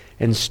swords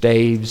and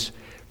staves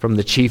from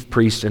the chief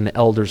priests and the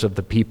elders of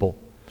the people.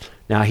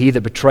 Now he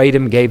that betrayed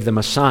him gave them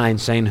a sign,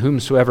 saying,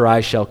 whomsoever I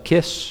shall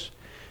kiss,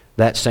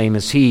 that same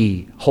is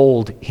he.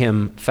 Hold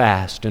him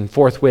fast. And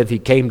forthwith he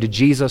came to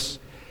Jesus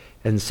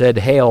and said,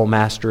 Hail,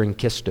 Master, and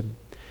kissed him.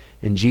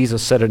 And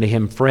Jesus said unto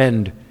him,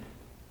 Friend,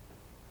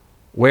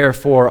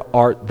 wherefore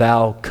art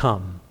thou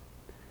come?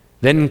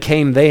 Then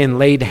came they and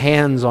laid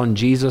hands on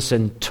Jesus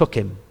and took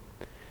him.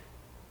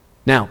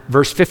 Now,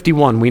 verse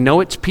 51, we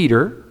know it's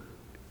Peter.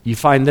 You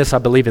find this, I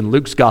believe, in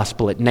Luke's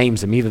gospel. It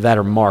names him, either that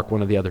or Mark,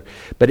 one or the other.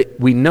 But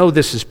we know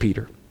this is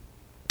Peter.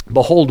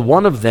 Behold,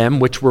 one of them,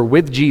 which were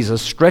with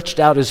Jesus, stretched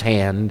out his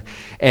hand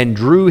and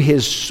drew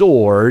his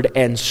sword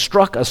and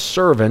struck a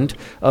servant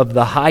of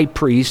the high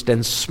priest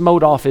and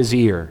smote off his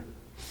ear.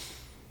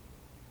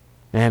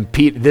 And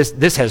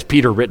this has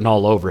Peter written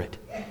all over it.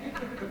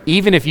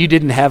 Even if you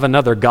didn't have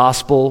another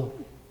gospel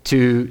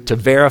to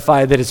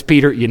verify that it's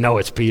Peter, you know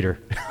it's Peter.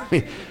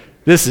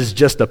 This is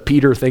just a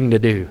Peter thing to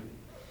do.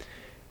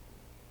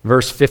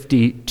 Verse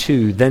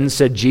 52, then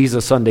said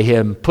Jesus unto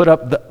him, Put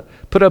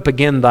up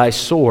again thy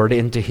sword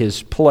into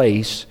his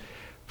place,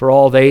 for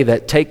all they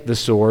that take the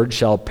sword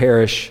shall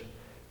perish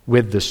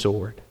with the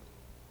sword.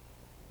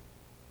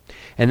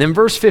 And then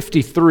verse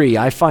 53,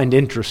 I find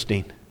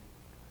interesting.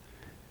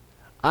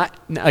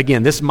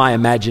 Again, this is my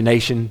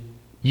imagination.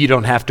 You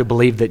don't have to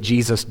believe that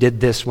Jesus did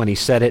this when he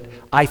said it.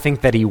 I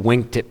think that he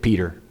winked at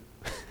Peter.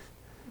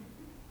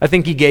 I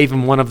think he gave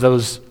him one of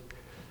those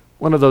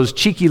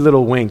cheeky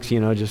little winks,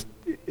 just,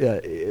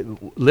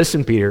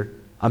 listen, Peter,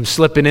 I'm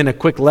slipping in a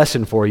quick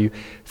lesson for you.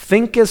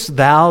 Thinkest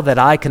thou that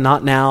I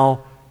cannot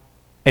now,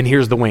 and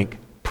here's the wink,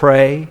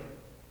 pray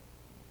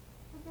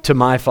to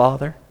my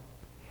Father,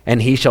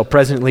 and he shall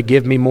presently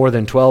give me more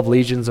than 12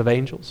 legions of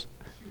angels?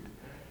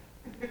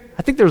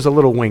 I think there was a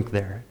little wink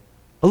there.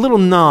 A little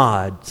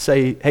nod.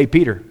 Say, hey,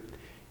 Peter,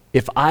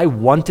 if I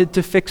wanted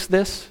to fix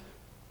this,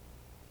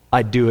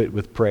 I'd do it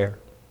with prayer.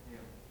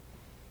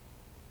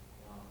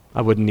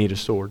 I wouldn't need a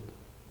sword.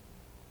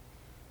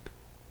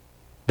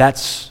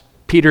 That's,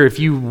 Peter, if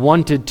you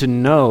wanted to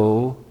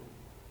know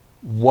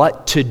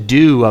what to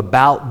do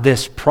about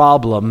this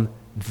problem,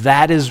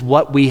 that is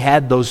what we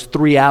had those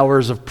 3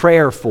 hours of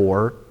prayer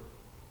for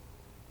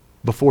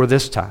before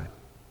this time.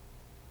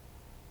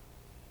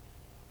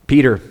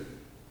 Peter,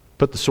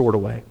 put the sword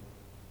away.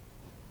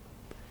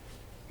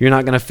 You're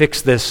not going to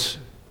fix this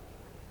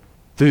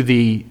through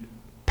the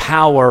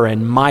power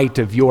and might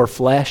of your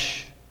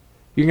flesh.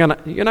 You're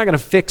not going to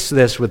fix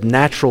this with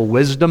natural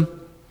wisdom.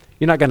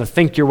 You're not going to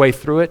think your way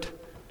through it.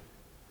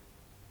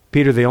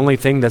 Peter, the only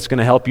thing that's going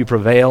to help you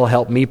prevail,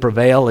 help me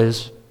prevail,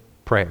 is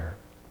prayer.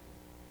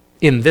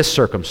 In this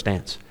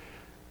circumstance,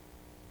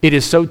 it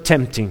is so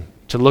tempting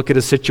to look at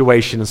a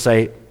situation and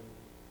say,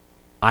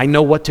 I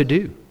know what to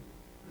do.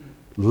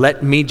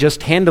 Let me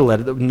just handle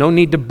it. No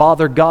need to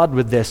bother God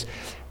with this.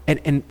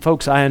 And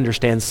folks, I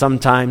understand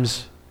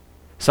sometimes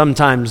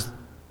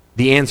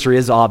the answer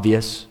is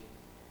obvious,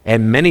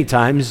 and many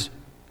times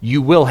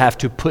you will have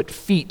to put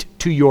feet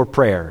to your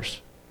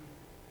prayers.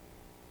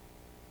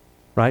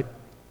 Right?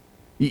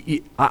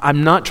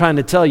 I'm not trying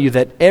to tell you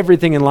that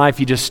everything in life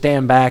you just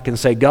stand back and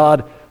say,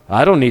 God,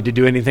 I don't need to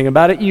do anything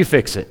about it, you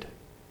fix it.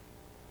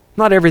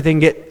 Not everything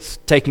gets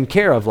taken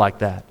care of like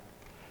that.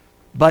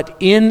 But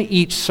in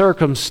each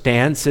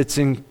circumstance, it's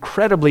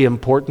incredibly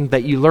important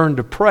that you learn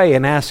to pray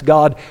and ask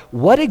God,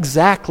 what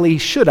exactly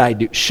should I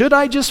do? Should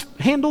I just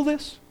handle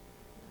this?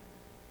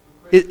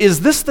 Is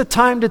this the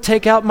time to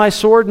take out my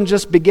sword and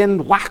just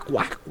begin whack,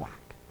 whack,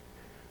 whack?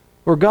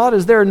 Or God,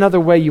 is there another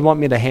way you want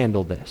me to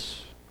handle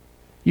this?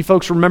 You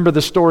folks remember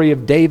the story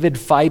of David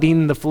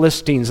fighting the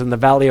Philistines in the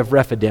valley of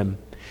Rephidim.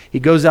 He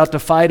goes out to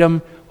fight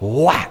them,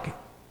 whack!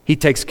 He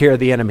takes care of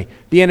the enemy.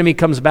 The enemy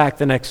comes back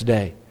the next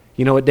day.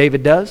 You know what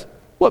David does?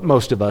 What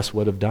most of us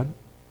would have done.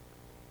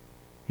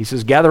 He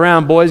says, gather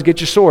around, boys, get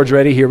your swords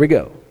ready, here we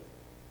go.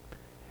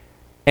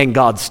 And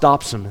God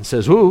stops him and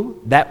says,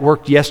 ooh, that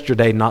worked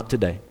yesterday, not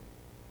today.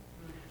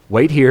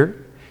 Wait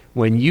here.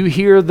 When you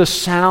hear the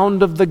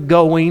sound of the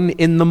going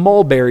in the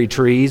mulberry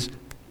trees,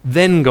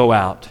 then go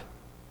out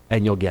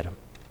and you'll get him.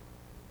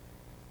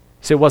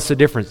 You say, what's the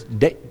difference?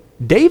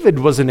 David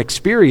was an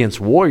experienced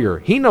warrior.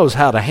 He knows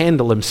how to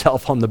handle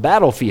himself on the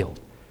battlefield.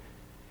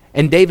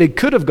 And David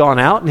could have gone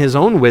out in his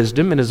own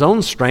wisdom and his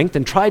own strength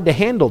and tried to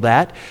handle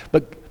that,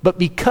 but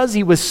because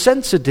he was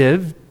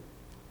sensitive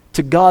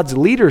to God's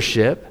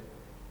leadership,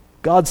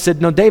 God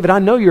said, no, David, I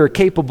know you're a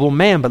capable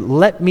man, but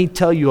let me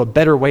tell you a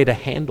better way to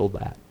handle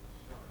that.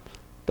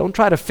 Don't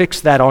try to fix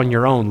that on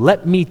your own.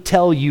 Let me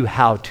tell you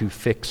how to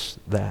fix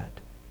that.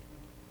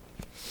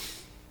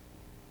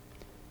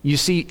 You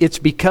see, it's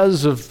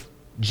because of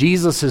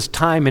Jesus'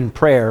 time in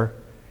prayer,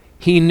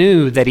 he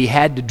knew that he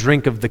had to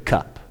drink of the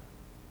cup.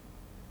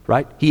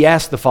 Right? He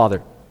asked the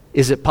Father,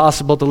 is it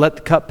possible to let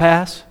the cup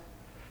pass?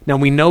 Now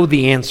we know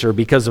the answer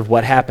because of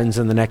what happens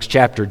in the next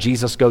chapter.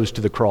 Jesus goes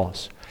to the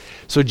cross.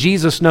 So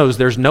Jesus knows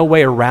there's no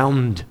way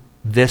around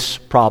this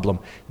problem.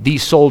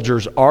 These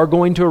soldiers are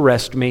going to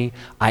arrest me.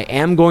 I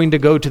am going to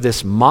go to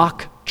this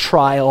mock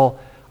trial.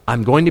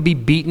 I'm going to be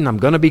beaten. I'm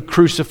going to be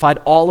crucified.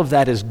 All of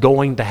that is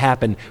going to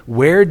happen.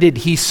 Where did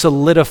he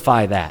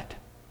solidify that?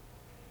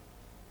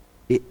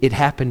 It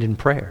happened in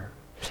prayer.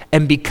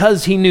 And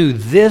because he knew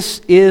this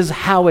is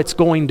how it's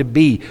going to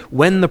be,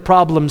 when the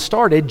problem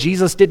started,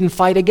 Jesus didn't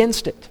fight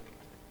against it.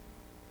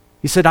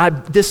 He said,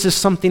 this is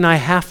something I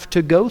have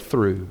to go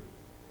through.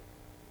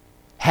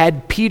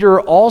 Had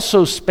Peter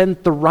also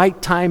spent the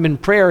right time in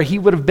prayer, he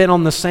would have been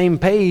on the same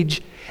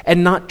page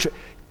and not...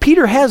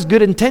 Peter has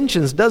good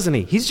intentions, doesn't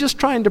he? He's just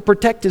trying to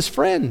protect his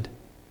friend.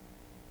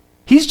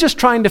 He's just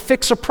trying to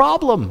fix a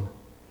problem.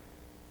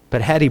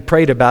 But had he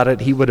prayed about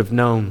it, he would have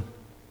known.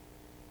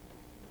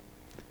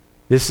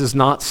 This is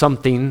not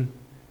something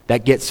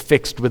that gets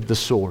fixed with the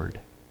sword.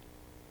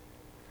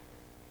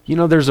 You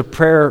know, there's a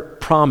prayer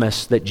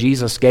promise that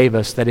Jesus gave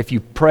us that if you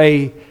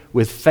pray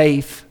with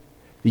faith,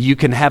 you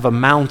can have a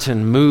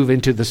mountain move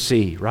into the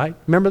sea, right?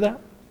 Remember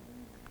that?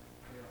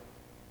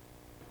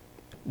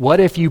 What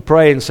if you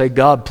pray and say,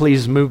 God,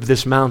 please move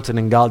this mountain,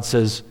 and God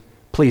says,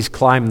 please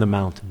climb the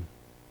mountain?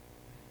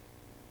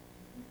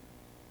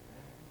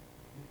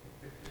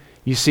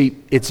 You see,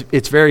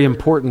 it's very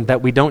important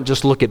that we don't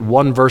just look at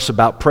one verse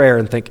about prayer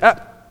and think,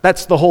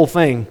 that's the whole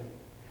thing.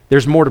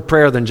 There's more to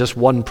prayer than just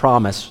one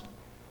promise.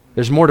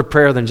 There's more to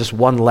prayer than just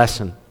one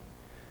lesson.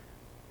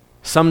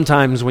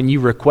 Sometimes when you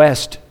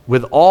request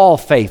with all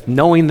faith,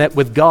 knowing that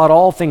with God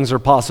all things are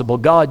possible,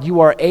 God,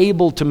 you are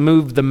able to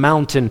move the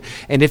mountain,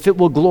 and if it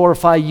will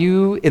glorify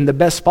you in the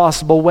best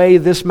possible way,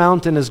 this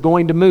mountain is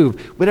going to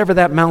move, whatever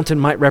that mountain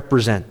might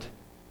represent.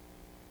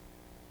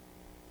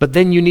 But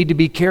then you need to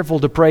be careful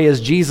to pray as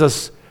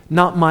Jesus,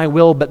 not my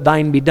will, but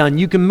thine be done.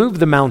 You can move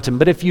the mountain,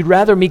 but if you'd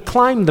rather me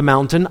climb the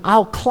mountain,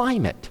 I'll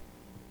climb it.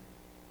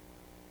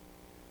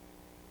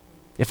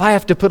 If I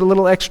have to put a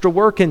little extra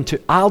work into,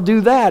 I'll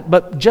do that,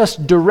 but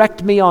just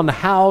direct me on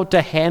how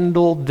to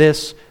handle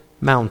this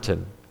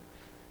mountain.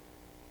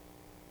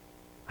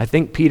 I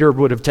think Peter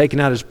would have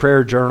taken out his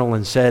prayer journal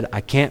and said,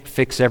 I can't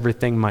fix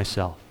everything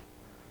myself.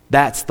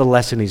 That's the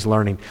lesson he's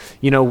learning.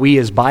 You know, we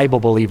as Bible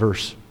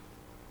believers,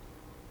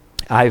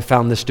 I've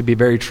found this to be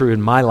very true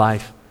in my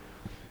life.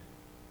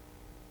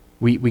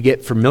 We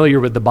get familiar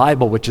with the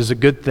Bible, which is a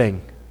good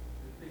thing,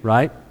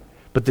 right?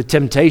 But the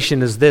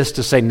temptation is this,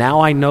 to say,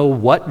 now I know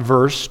what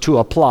verse to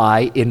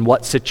apply in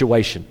what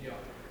situation.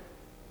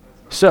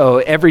 So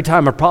every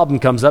time a problem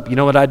comes up, you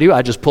know what I do?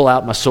 I just pull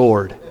out my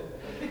sword.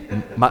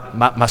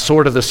 My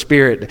sword of the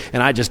Spirit,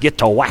 and I just get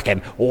to whacking.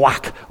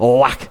 Whack,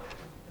 whack.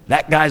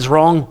 That guy's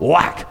wrong,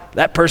 whack.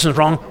 That person's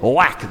wrong,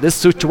 whack. This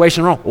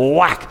situation wrong,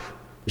 whack.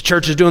 The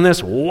church is doing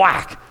this,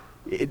 whack.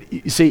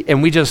 You see,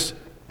 and we just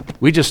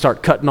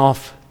start cutting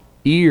off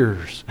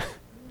ears.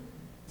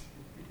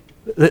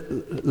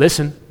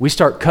 Listen, we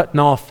start cutting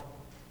off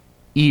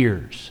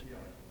ears.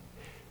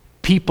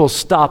 People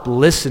stop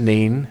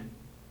listening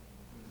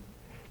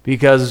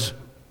because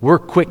we're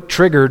quick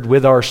triggered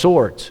with our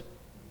swords.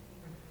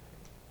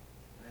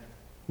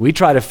 We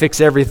try to fix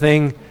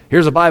everything.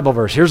 Here's a Bible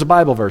verse. Here's a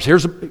Bible verse.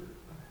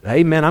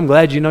 Amen, I'm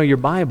glad you know your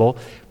Bible,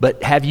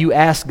 but have you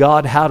asked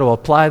God how to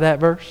apply that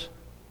verse?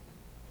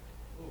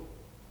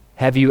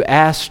 Have you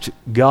asked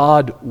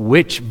God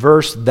which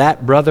verse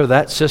that brother,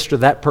 that sister,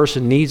 that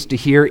person needs to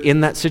hear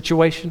in that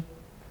situation?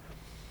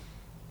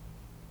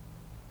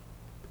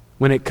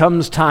 When it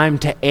comes time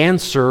to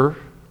answer,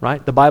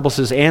 right? The Bible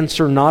says,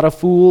 answer not a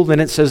fool. Then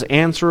it says,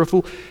 answer a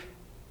fool.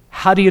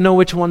 How do you know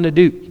which one to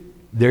do?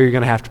 There you're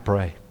going to have to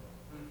pray.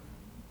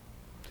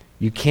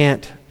 You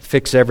can't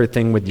fix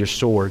everything with your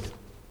sword.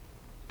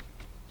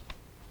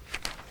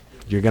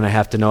 You're going to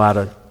have to know how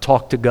to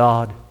talk to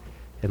God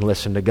and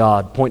listen to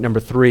God. Point number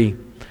 3,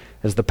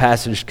 as the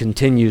passage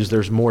continues,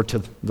 there's more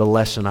to the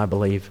lesson, I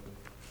believe.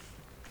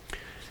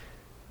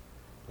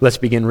 Let's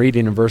begin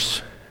reading in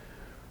verse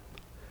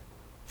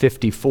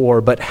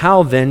 54. But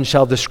how then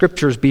shall the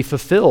Scriptures be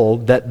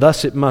fulfilled, that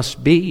thus it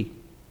must be?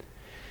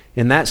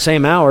 In that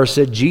same hour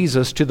said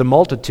Jesus to the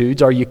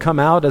multitudes, Are you come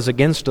out as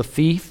against a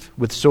thief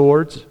with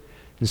swords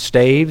and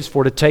staves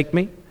for to take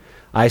me?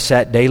 I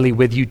sat daily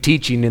with you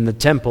teaching in the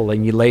temple,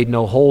 and ye laid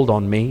no hold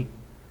on me.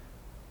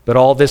 But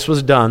all this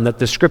was done that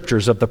the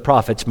Scriptures of the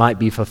prophets might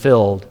be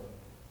fulfilled.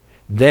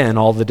 Then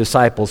all the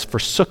disciples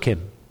forsook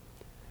him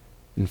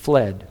and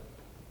fled.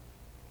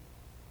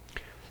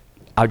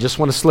 I just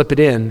want to slip it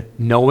in.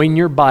 Knowing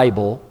your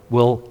Bible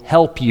will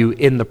help you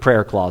in the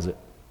prayer closet.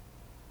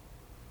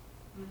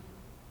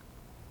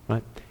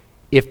 Right?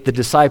 If the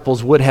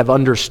disciples would have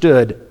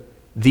understood,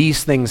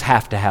 these things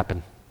have to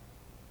happen.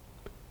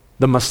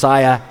 The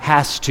Messiah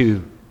has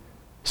to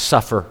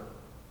suffer.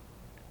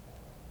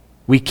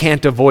 We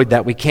can't avoid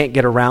that. We can't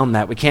get around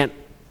that. We can't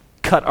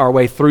cut our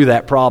way through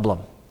that problem.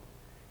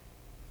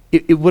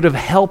 It would have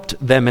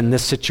helped them in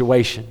this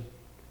situation.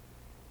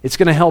 It's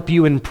going to help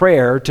you in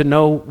prayer to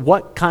know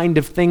what kind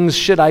of things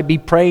should I be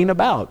praying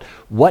about.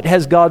 What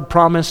has God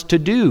promised to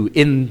do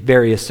in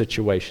various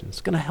situations?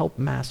 It's going to help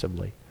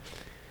massively.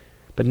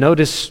 But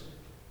notice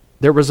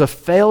there was a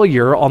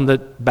failure on the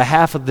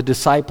behalf of the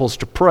disciples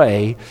to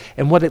pray,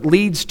 and what it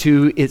leads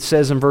to, it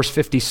says in verse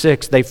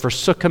 56, they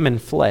forsook him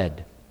and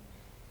fled.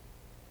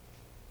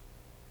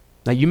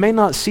 Now you may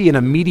not see an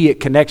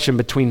immediate connection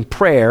between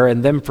prayer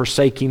and them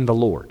forsaking the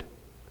Lord.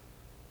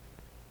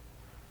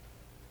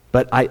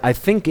 But I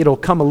think it'll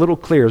come a little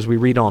clear as we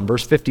read on.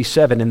 Verse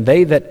 57, and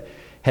they that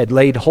had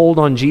laid hold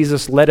on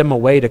Jesus led him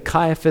away to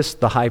Caiaphas,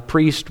 the high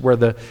priest, where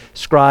the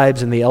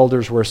scribes and the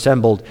elders were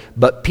assembled.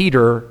 But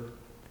Peter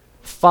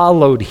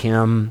followed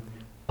him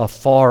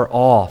afar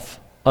off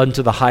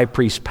unto the high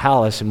priest's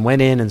palace and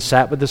went in and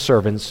sat with the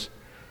servants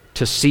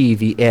to see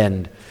the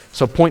end.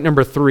 So point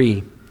number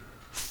 3,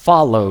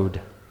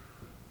 followed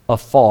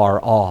afar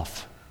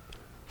off.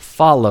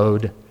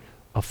 Followed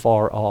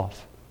afar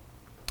off.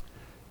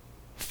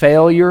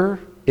 Failure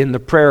in the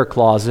prayer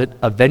closet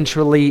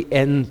eventually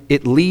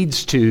it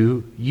leads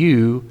to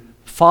you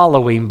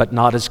following but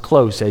not as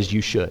close as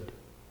you should.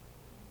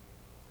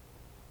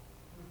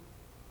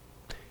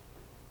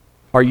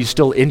 Are you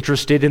still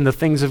interested in the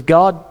things of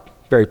God?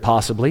 Very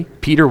possibly.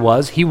 Peter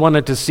was. He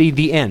wanted to see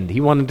the end. He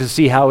wanted to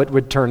see how it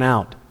would turn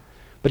out.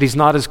 But he's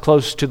not as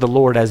close to the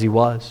Lord as he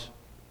was.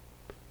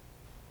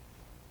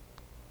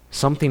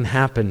 Something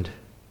happened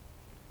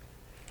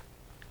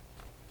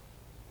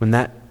when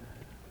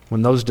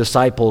those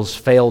disciples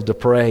failed to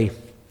pray.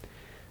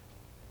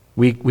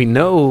 We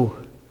know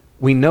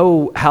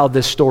how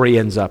this story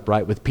ends up,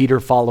 right? With Peter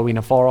following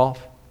afar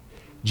off.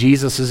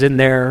 Jesus is in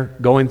there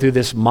going through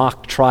this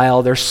mock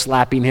trial. They're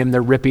slapping him.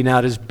 They're ripping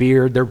out his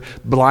beard. They're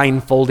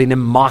blindfolding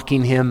him,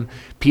 mocking him.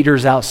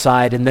 Peter's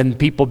outside, and then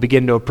people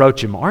begin to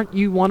approach him. Aren't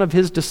you one of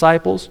his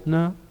disciples?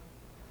 No.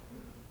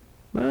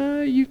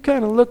 You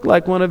kind of look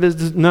like one of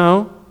his.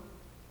 No.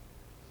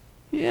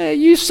 Yeah,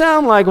 you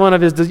sound like one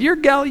of his. You're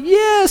Galilee.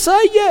 Yes,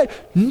 yeah.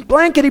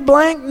 Blankety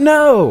blank.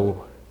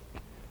 No.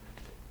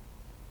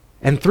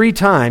 And 3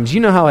 times, you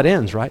know how it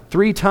ends, right?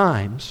 3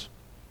 times,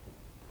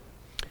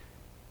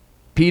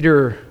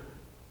 Peter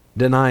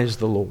denies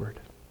the Lord.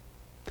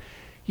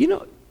 You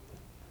know,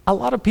 a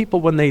lot of people,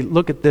 when they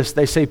look at this,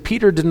 they say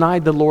Peter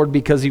denied the Lord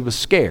because he was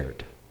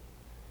scared.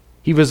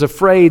 He was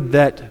afraid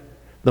that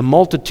the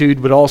multitude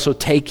would also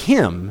take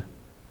him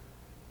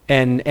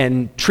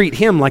and treat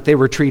him like they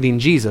were treating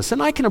Jesus.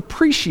 And I can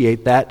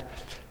appreciate that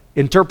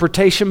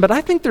interpretation, but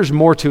I think there's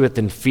more to it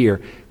than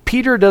fear.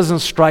 Peter doesn't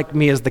strike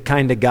me as the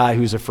kind of guy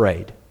who's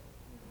afraid.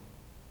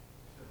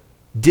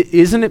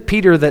 Isn't it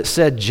Peter that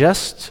said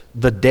just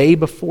the day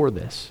before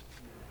this,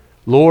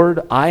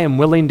 Lord, I am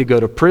willing to go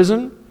to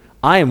prison.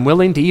 I am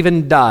willing to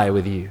even die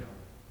with you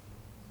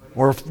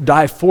or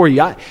die for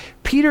you.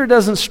 Peter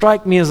doesn't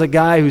strike me as a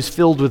guy who's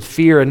filled with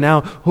fear and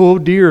now, oh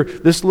dear,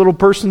 this little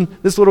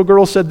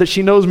girl said that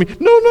she knows me.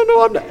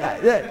 No, I'm not.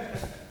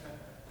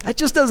 That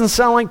just doesn't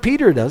sound like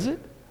Peter, does it?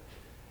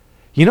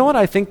 You know what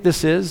I think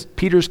this is?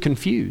 Peter's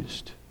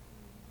confused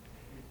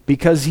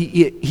because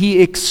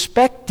he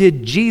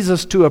expected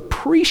Jesus to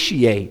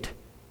appreciate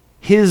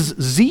his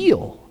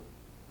zeal.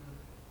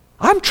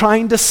 I'm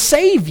trying to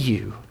save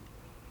you,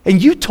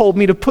 and you told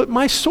me to put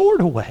my sword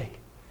away.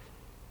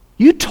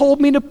 You told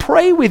me to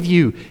pray with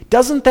you.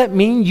 Doesn't that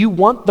mean you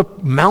want the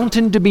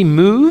mountain to be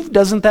moved?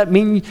 Doesn't that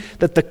mean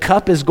that the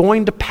cup is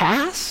going to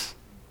pass?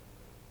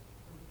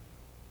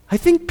 I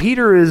think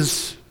Peter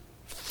is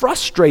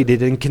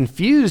frustrated and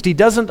confused. He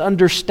doesn't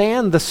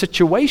understand the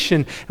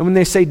situation. And when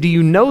they say, do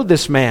you know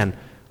this man?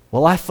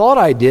 Well, I thought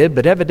I did,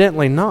 but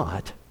evidently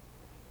not.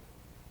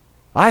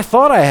 I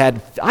thought I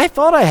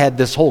had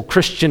this whole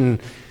Christian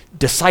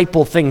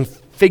disciple thing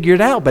figured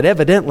out, but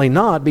evidently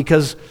not,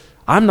 because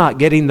I'm not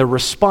getting the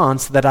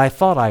response that I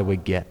thought I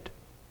would get.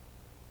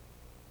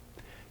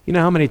 You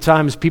know how many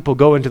times people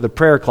go into the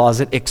prayer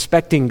closet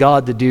expecting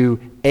God to do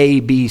A,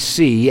 B,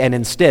 C, and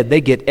instead they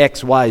get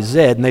X, Y, Z,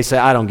 and they say,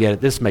 I don't get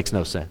it. This makes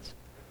no sense.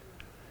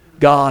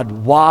 God,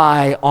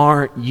 why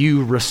aren't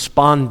you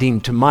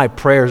responding to my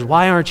prayers?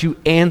 Why aren't you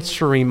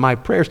answering my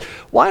prayers?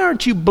 Why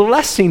aren't you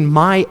blessing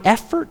my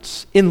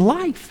efforts in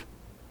life?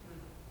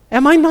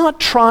 Am I not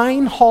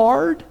trying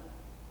hard?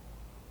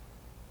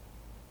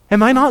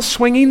 Am I not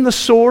swinging the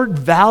sword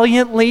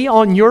valiantly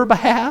on your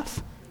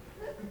behalf?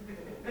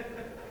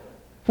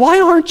 Why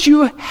aren't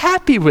you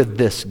happy with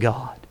this,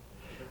 God?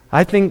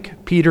 I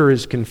think Peter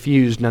is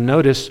confused. Now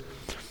notice,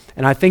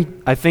 and I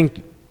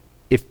think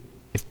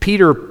if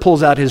Peter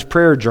pulls out his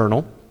prayer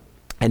journal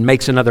and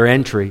makes another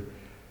entry,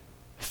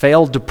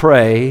 failed to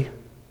pray,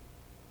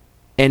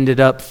 ended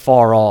up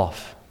far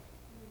off.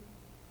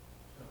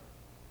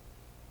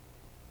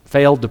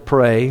 Failed to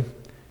pray,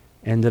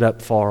 ended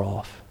up far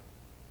off.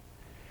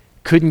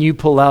 Couldn't you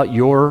pull out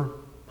your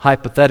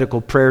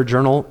hypothetical prayer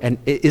journal? And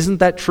isn't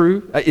that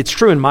true? It's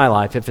true in my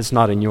life if it's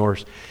not in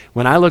yours.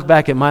 When I look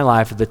back at my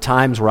life at the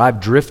times where I've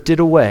drifted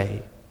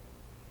away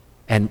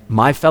and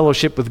my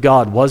fellowship with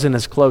God wasn't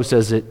as close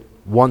as it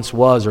once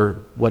was or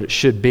what it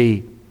should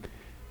be,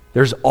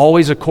 there's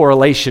always a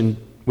correlation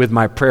with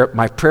my prayer.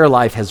 My prayer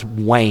life has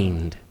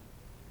waned.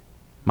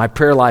 My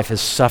prayer life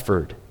has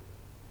suffered.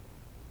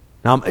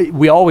 Now,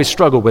 we always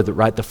struggle with it,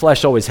 right? The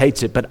flesh always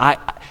hates it, but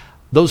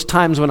those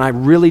times when I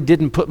really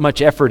didn't put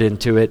much effort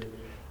into it,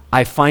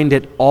 I find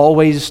it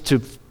always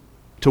to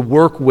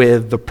work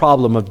with the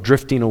problem of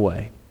drifting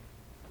away.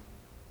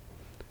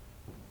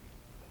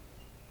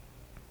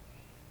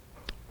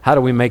 How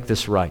do we make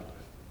this right?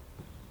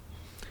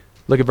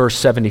 Look at verse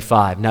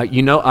 75. Now,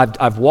 you know,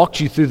 I've walked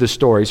you through the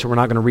story, so we're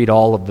not going to read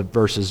all of the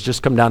verses.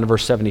 Just come down to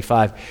verse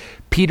 75.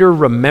 Peter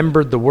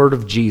remembered the word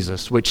of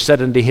Jesus, which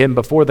said unto him,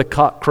 before the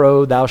cock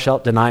crow, thou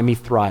shalt deny me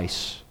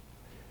thrice.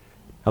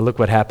 Now look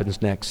what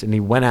happens next. And he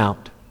went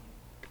out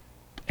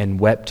and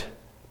wept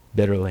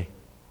bitterly.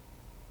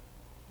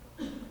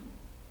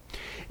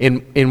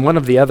 In one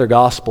of the other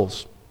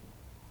Gospels,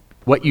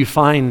 what you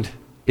find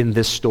in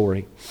this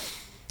story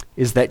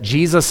is that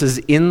Jesus is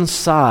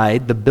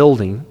inside the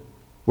building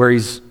where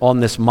he's on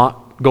this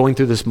going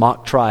through this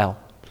mock trial.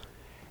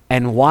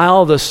 And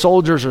while the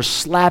soldiers are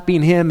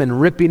slapping him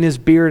and ripping his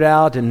beard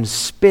out and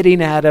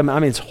spitting at him, I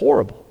mean, it's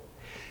horrible.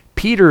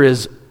 Peter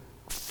is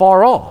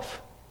far off.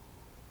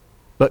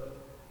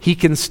 He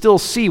can still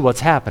see what's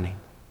happening.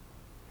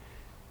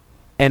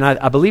 And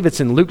I believe it's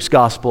in Luke's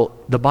gospel,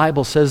 the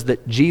Bible says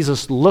that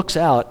Jesus looks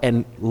out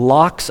and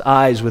locks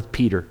eyes with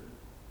Peter.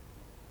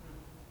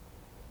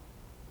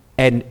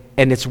 And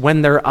it's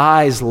when their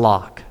eyes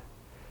lock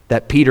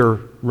that Peter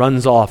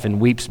runs off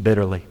and weeps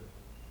bitterly.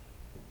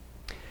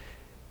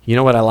 You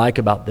know what I like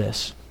about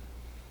this?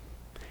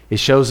 It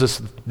shows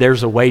us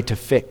there's a way to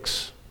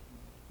fix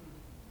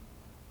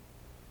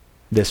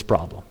this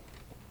problem.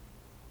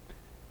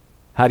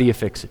 How do you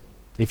fix it?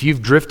 If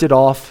you've drifted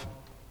off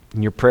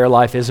and your prayer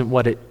life isn't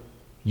what it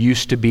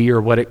used to be or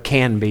what it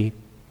can be,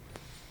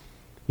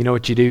 you know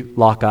what you do?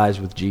 Lock eyes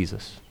with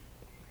Jesus.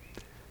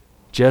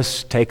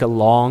 Just take a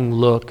long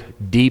look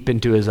deep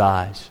into his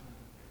eyes.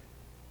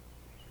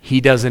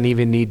 He doesn't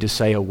even need to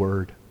say a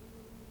word.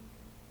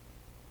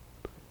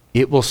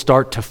 It will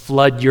start to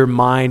flood your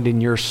mind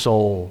and your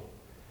soul.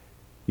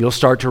 You'll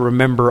start to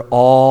remember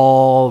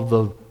all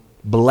the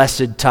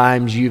blessed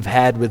times you've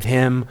had with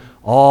Him,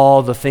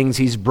 all the things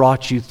He's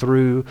brought you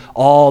through,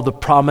 all the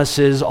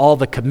promises, all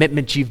the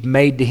commitments you've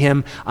made to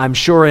Him. I'm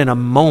sure in a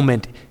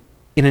moment,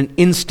 in an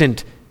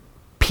instant,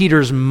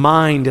 Peter's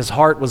mind, his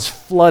heart was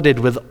flooded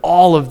with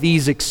all of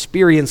these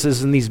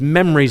experiences and these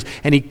memories,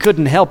 and he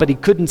couldn't help it. He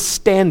couldn't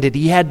stand it.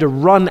 He had to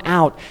run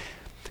out.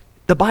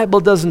 The Bible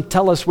doesn't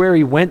tell us where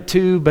he went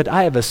to, but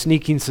I have a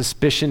sneaking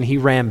suspicion he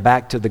ran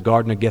back to the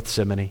Garden of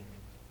Gethsemane.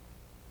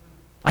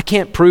 I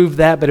can't prove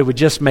that, but it would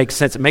just make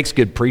sense. It makes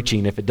good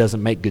preaching if it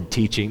doesn't make good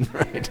teaching,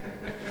 right?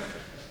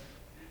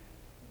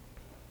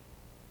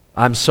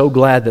 I'm so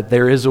glad that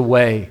there is a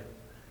way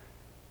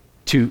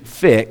to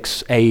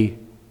fix a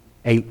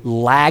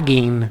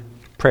lagging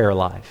prayer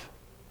life.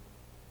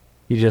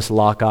 You just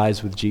lock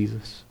eyes with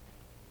Jesus.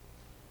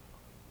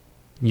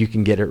 You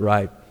can get it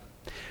right.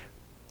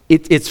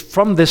 It's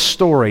from this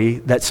story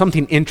that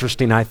something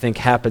interesting, I think,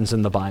 happens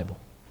in the Bible.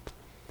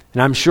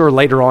 And I'm sure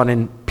later on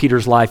in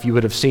Peter's life you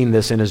would have seen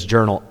this in his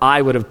journal.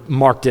 I would have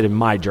marked it in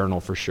my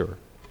journal for sure.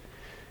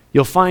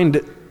 You'll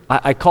find,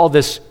 I call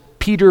this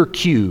Peter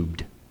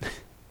cubed.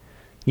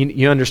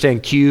 You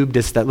understand cubed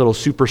is that little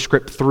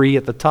superscript 3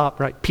 at the top,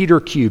 right? Peter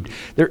cubed.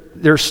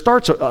 There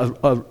starts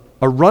a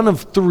run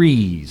of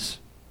threes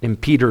in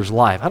Peter's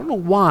life. I don't know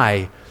why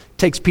it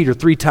takes Peter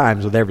 3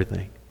 times with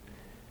everything.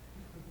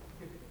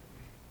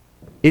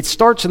 It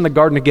starts in the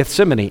Garden of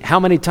Gethsemane.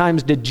 How many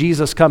times did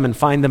Jesus come and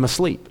find them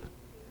asleep?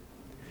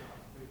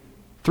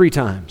 3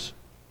 times.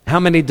 How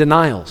many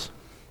denials?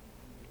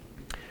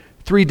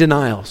 3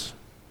 denials.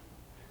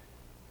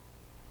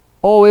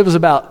 Oh, it was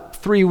about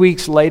 3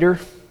 weeks later,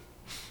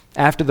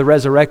 after the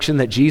resurrection,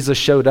 that Jesus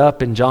showed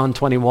up in John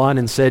 21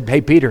 and said, "Hey,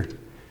 Peter,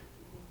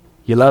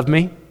 you love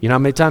me?" You know how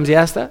many times he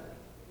asked that?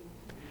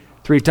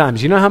 3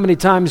 times. You know how many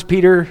times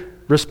Peter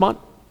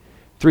responded?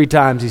 3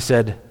 times he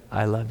said,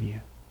 "I love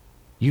you."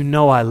 You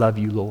know I love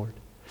you, Lord.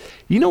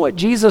 You know what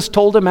Jesus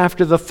told him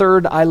after the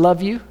 3rd, "I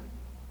love you"?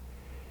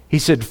 He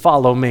said,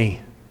 "Follow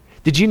me."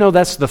 Did you know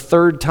that's the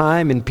 3rd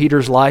time in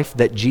Peter's life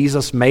that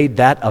Jesus made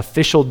that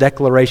official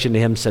declaration to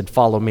him, said,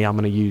 "Follow me, I'm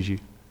going to use you"?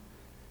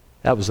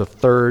 That was the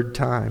 3rd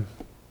time.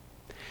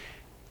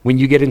 When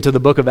you get into the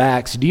book of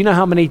Acts, do you know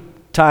how many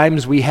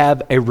times we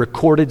have a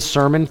recorded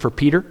sermon for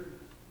Peter?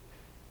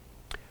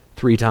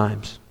 3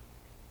 times.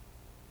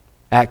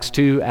 Acts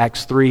 2,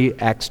 Acts 3,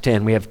 Acts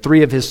 10. We have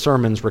 3 of his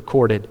sermons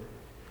recorded.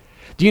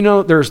 Do you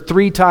know there's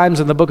 3 times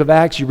in the book of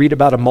Acts you read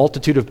about a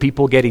multitude of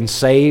people getting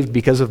saved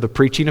because of the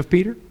preaching of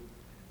Peter?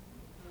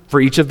 For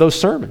each of those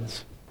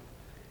sermons.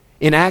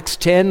 In Acts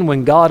 10,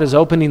 when God is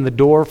opening the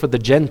door for the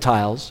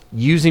Gentiles,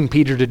 using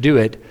Peter to do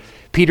it,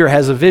 Peter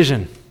has a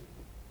vision,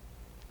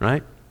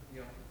 right?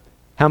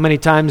 How many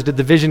times did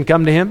the vision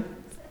come to him?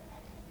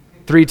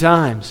 3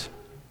 times.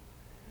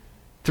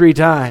 3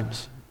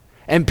 times.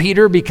 And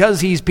Peter, because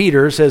he's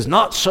Peter, says,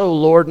 "Not so,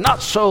 Lord,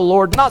 not so,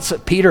 Lord, not so."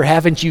 Peter,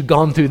 haven't you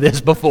gone through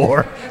this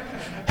before?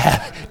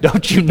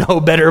 Don't you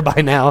know better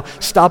by now?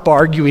 Stop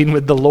arguing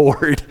with the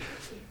Lord.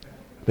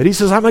 But he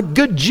says, "I'm a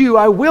good Jew.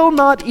 I will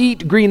not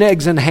eat green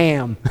eggs and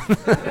ham."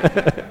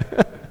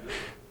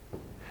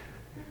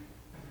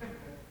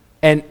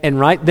 And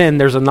right then,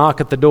 there's a knock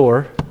at the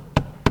door.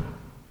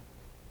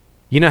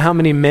 You know how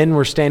many men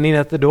were standing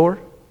at the door?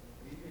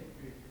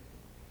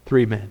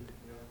 3 men.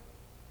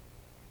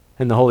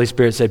 And the Holy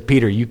Spirit said,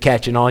 "Peter, you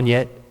catching on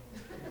yet?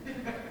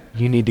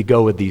 You need to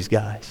go with these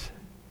guys."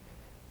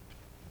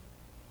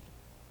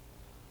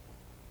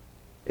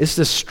 It's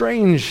this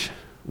strange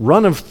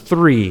run of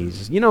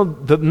 3s. You know,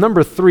 the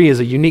number 3 is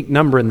a unique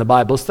number in the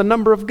Bible. It's the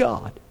number of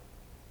God.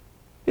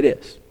 It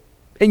is.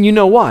 And you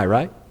know why,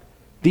 right?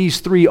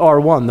 These 3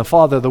 are one, the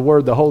Father, the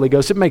Word, the Holy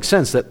Ghost. It makes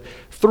sense that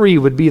 3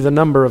 would be the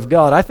number of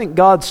God. I think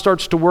God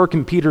starts to work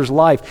in Peter's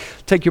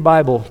life. Take your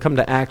Bible, come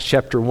to Acts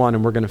chapter 1,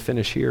 and we're going to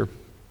finish here.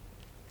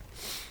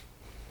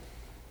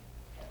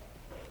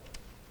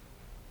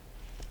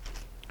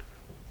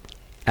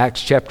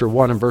 Acts chapter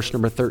 1 and verse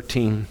number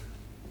 13.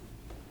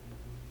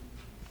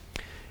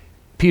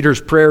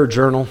 Peter's prayer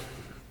journal.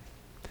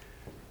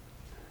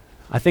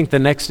 I think the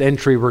next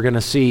entry we're going to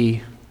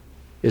see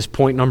is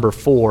point number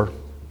 4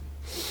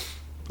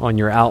 on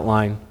your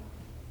outline.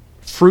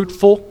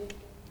 Fruitful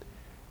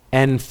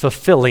and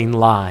fulfilling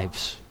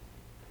lives.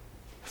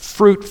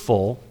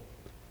 Fruitful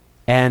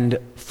and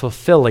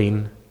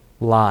fulfilling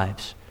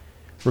lives.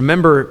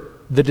 Remember,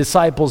 the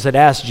disciples had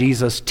asked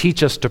Jesus,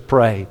 "Teach us to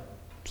pray."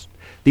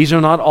 These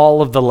are not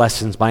all of the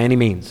lessons by any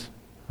means.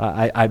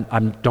 I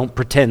don't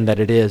pretend that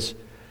it is.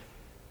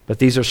 But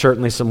these are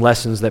certainly some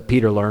lessons that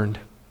Peter learned.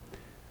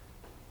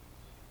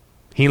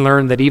 He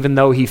learned that even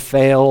though he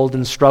failed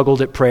and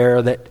struggled at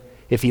prayer, that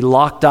if he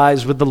locked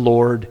eyes with the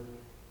Lord,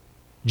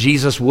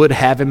 Jesus would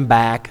have him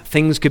back.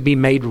 Things could be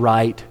made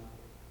right.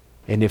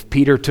 And if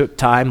Peter took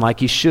time like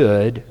he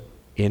should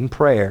in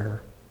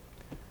prayer,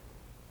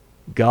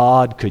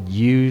 God could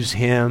use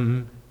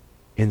him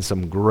in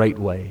some great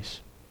ways.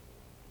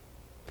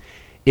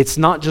 It's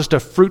not just a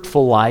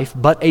fruitful life,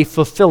 but a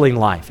fulfilling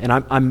life. And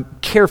I'm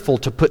careful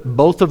to put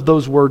both of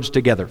those words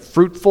together,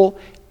 fruitful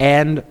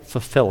and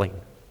fulfilling.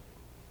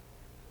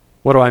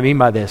 What do I mean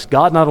by this?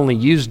 God not only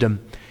used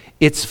them,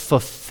 it's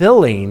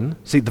fulfilling.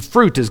 See, the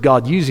fruit is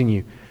God using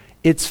you.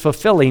 It's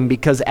fulfilling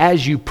because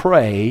as you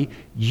pray,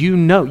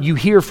 you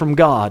hear from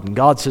God, and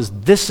God says,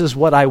 this is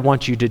what I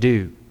want you to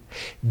do.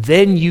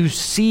 Then you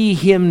see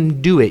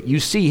Him do it. You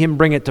see Him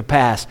bring it to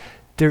pass.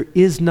 There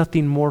is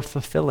nothing more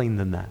fulfilling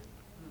than that.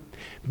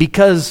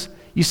 Because,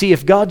 you see,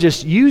 if God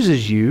just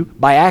uses you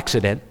by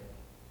accident,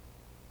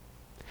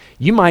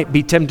 you might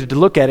be tempted to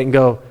look at it and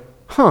go,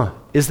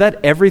 is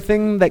that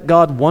everything that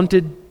God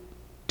wanted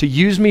to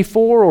use me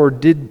for, or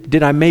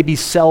did I maybe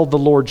sell the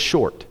Lord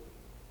short?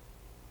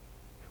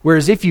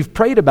 Whereas if you've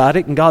prayed about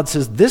it and God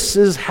says, this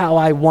is how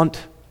I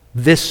want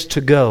this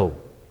to go,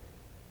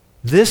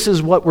 this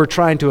is what we're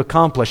trying to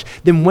accomplish,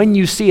 then when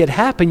you see it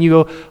happen, you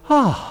go,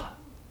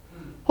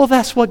 well,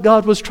 that's what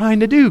God was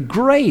trying to do.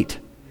 Great.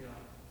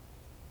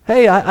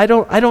 Hey, I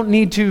don't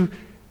need to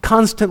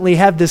constantly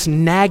have this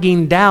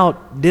nagging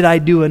doubt, did I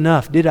do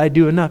enough? Did I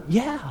do enough?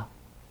 Yeah.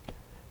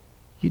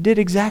 You did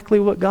exactly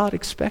what God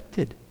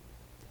expected.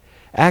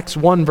 Acts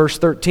 1 verse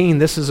 13,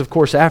 this is of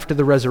course after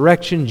the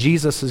resurrection.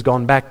 Jesus has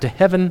gone back to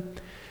heaven.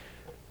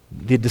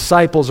 The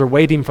disciples are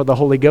waiting for the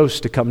Holy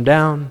Ghost to come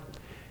down.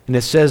 And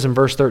it says in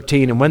verse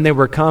 13, and when they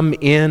were come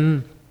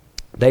in,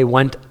 they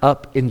went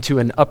up into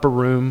an upper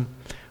room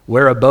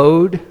where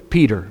abode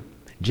Peter,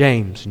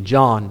 James, and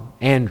John,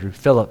 Andrew,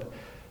 Philip,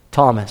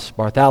 Thomas,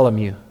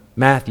 Bartholomew,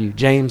 Matthew,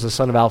 James the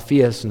son of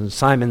Alphaeus, and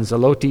Simon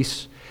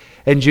Zelotes,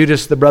 and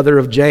Judas the brother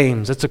of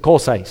James. It's a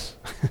Colossae.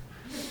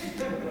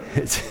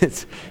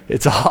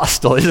 It's a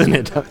hostel, isn't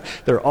it?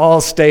 They're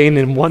all staying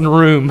in one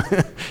room.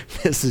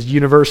 This is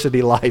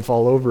university life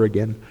all over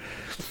again.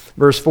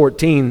 Verse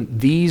 14,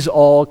 these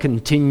all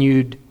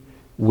continued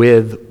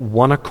with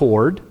one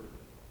accord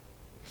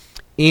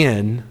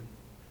in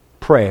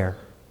prayer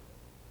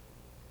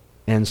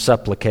and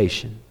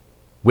supplication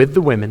with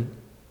the women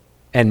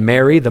and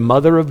Mary, the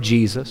mother of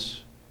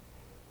Jesus,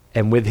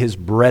 and with his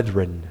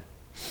brethren.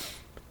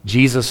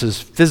 Jesus'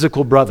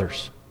 physical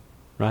brothers,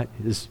 right?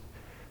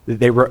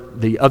 They were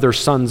the other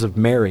sons of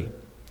Mary.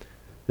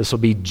 This will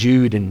be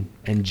Jude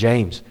and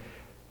James.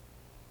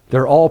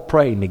 They're all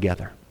praying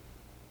together.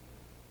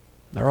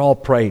 They're all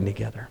praying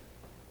together.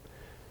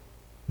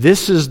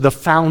 This is the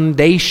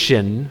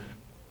foundation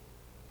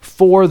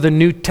for the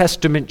New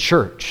Testament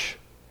church.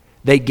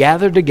 They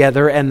gather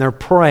together and they're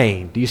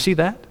praying. Do you see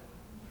that?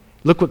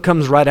 Look what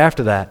comes right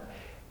after that.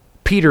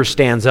 Peter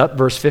stands up,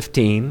 verse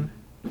 15.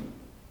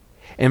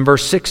 In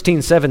verse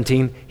 16,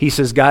 17, he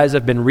says, guys,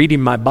 I've been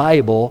reading my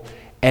Bible,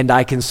 and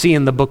I can see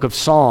in the book of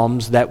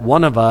Psalms that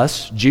one of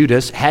us,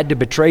 Judas, had to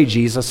betray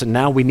Jesus, and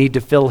now we need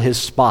to fill his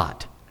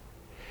spot.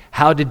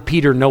 How did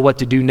Peter know what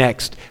to do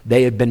next?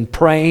 They had been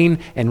praying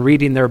and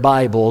reading their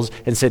Bibles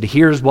and said,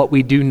 here's what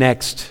we do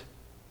next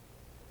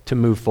to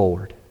move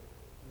forward.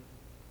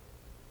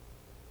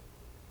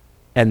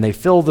 And they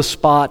fill the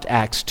spot.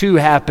 Acts 2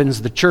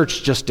 happens. The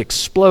church just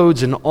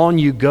explodes, and on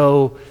you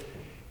go.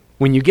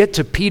 When you get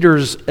to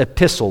Peter's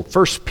epistle,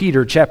 1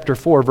 Peter chapter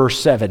 4, verse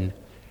 7,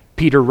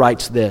 Peter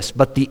writes this,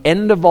 but the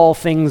end of all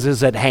things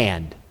is at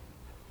hand.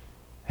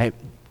 Hey,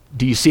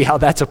 do you see how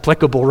that's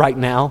applicable right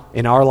now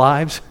in our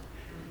lives?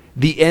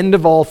 The end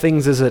of all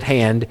things is at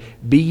hand.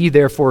 Be ye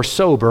therefore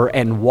sober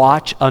and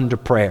watch unto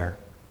prayer.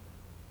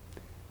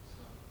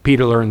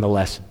 Peter learned the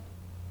lesson.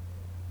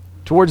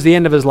 Towards the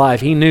end of his life,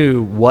 he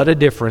knew what a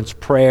difference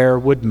prayer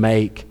would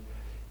make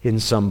in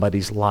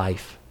somebody's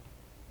life.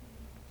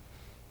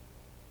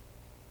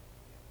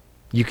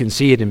 You can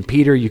see it in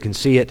Peter. You can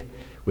see it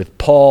with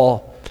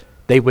Paul.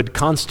 They would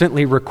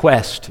constantly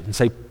request and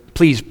say,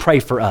 please pray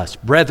for us.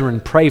 Brethren,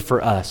 pray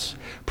for us.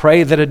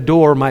 Pray that a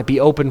door might be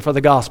opened for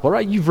the gospel.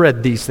 Right? You've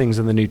read these things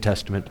in the New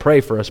Testament.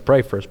 Pray for us,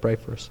 pray for us, pray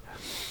for us.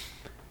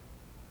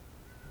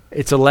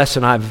 It's a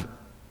lesson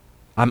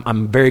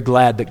I'm very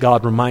glad that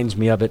God reminds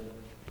me of it,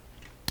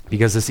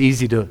 because it's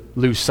easy to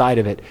lose sight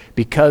of it.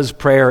 Because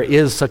prayer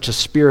is such a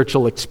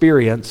spiritual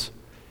experience,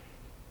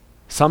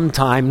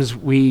 sometimes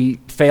we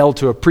fail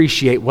to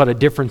appreciate what a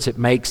difference it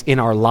makes in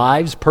our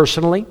lives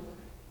personally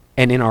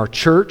and in our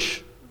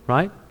church,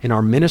 right? In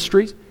our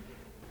ministries.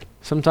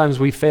 Sometimes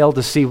we fail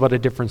to see what a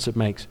difference it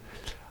makes.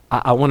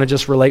 I want to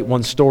just relate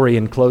one story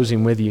in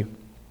closing with you.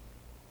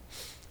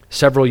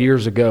 Several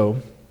years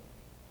ago,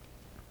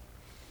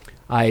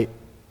 I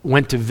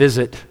went to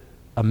visit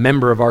a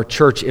member of our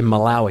church in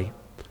Malawi.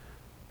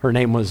 Her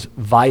name was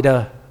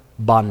Vida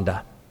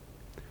Banda.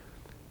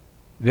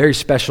 Very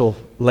special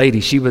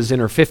lady. She was in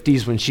her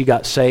 50s when she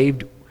got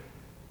saved.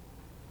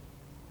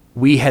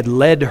 We had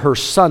led her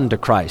son to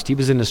Christ. He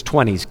was in his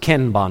 20s,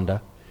 Ken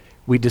Banda.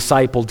 We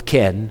discipled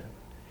Ken.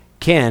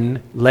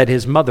 Ken led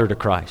his mother to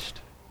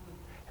Christ.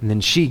 And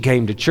then she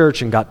came to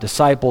church and got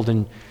discipled,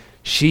 and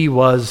she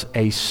was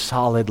a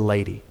solid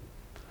lady.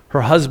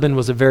 Her husband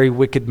was a very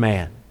wicked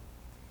man.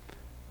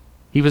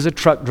 He was a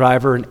truck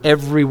driver, and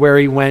everywhere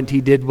he went,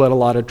 he did what a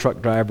lot of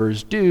truck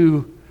drivers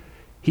do.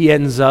 he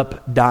ends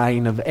up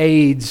dying of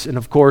AIDS, and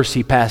of course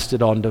he passed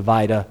it on to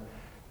Vida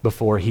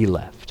before he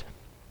left.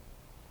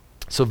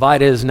 So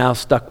Vida is now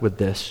stuck with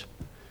this.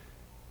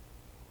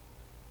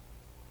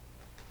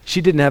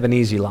 She didn't have an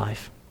easy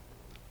life.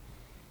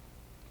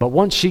 But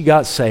once she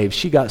got saved,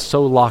 she got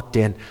so locked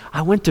in.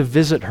 I went to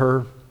visit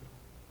her,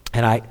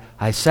 and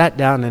I sat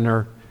down in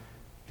her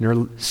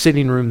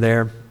sitting room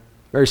there,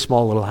 very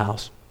small little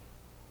house.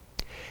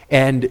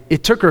 And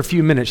it took her a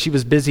few minutes. She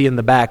was busy in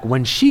the back.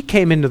 When she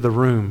came into the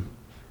room,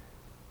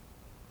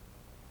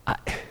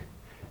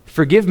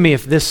 forgive me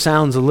if this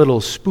sounds a little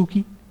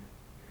spooky,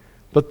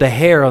 but the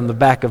hair on the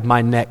back of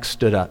my neck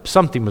stood up.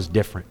 Something was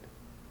different.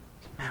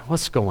 Man,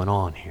 what's going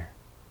on here?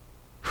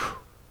 Whew.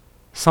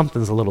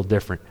 Something's a little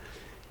different.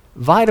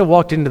 Vida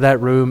walked into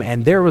that room,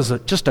 and there was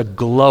just a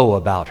glow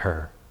about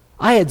her.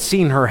 I had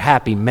seen her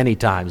happy many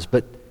times,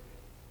 but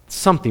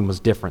something was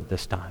different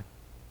this time.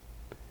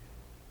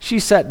 She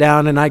sat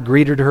down, and I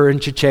greeted her in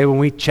Chichewa, and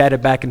we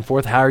chatted back and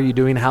forth. How are you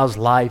doing? How's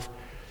life?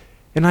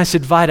 And I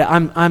said, Vida,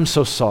 I'm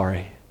so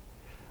sorry.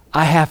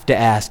 I have to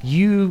ask,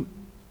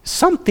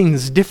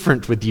 something's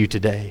different with you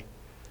today.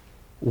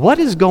 What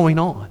is going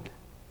on?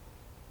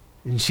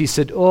 And she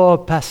said, oh,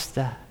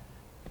 Pastor,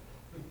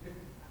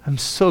 I'm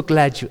so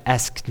glad you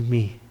asked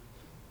me.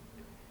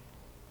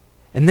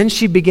 And then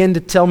she began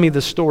to tell me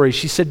the story.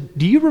 She said,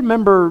 do you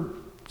remember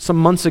some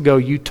months ago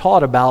you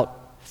taught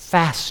about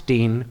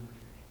fasting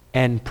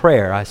and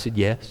prayer? I said,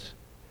 yes.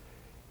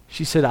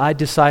 She said, I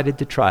decided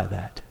to try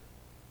that.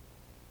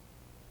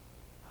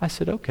 I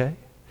said, okay.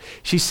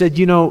 She said,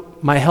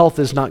 my health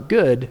is not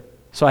good,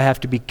 so I have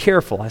to be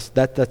careful. I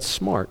said, that's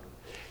smart.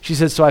 She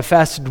said, so I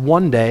fasted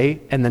one day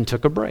and then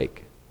took a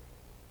break.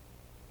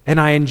 And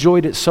I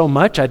enjoyed it so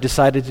much, I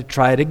decided to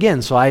try it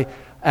again. So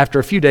after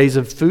a few days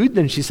of food,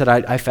 then she said,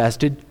 I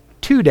fasted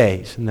 2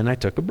 days, and then I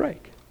took a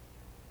break.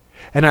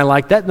 And I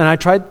liked that, and then I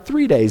tried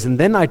 3 days, and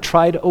then I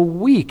tried a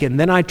week, and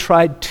then I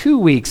tried 2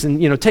 weeks,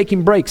 and,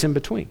 taking breaks in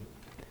between.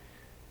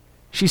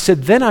 She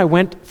said, then I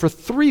went for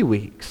 3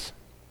 weeks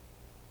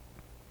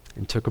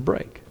and took a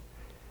break.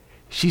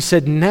 She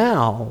said,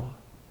 now,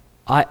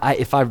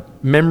 if my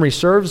memory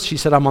serves, she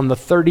said, I'm on the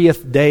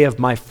 30th day of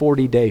my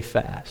 40-day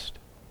fast.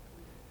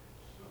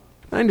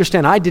 I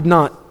understand, I did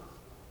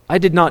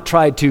not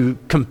try to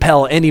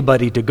compel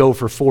anybody to go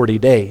for 40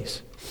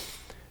 days.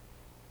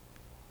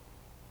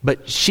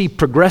 But she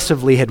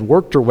progressively had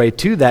worked her way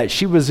to that.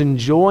 She was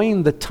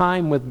enjoying the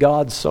time with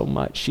God so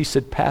much. She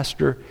said,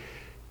 Pastor,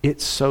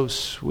 it's so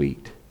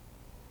sweet.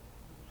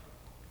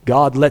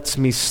 God lets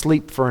me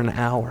sleep for an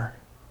hour.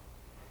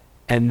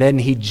 And then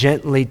he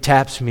gently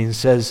taps me and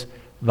says,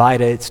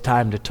 Vida, it's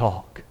time to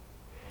talk.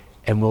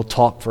 And we'll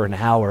talk for an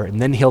hour. And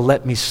then he'll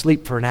let me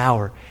sleep for an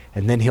hour.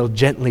 And then he'll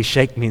gently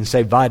shake me and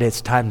say, Vida, it's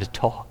time to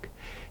talk.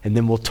 And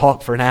then we'll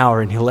talk for an hour,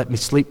 and he'll let me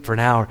sleep for an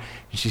hour.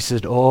 And she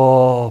said,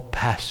 oh,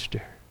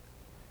 Pastor,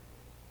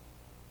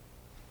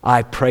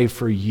 I pray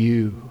for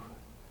you,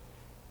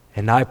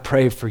 and I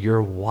pray for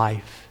your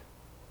wife,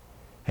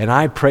 and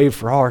I pray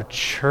for our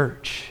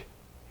church.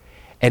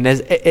 And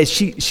as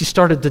she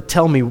started to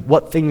tell me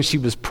what things she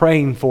was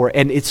praying for,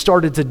 and it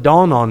started to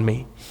dawn on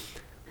me,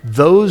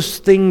 those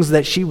things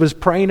that she was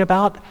praying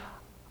about,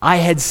 I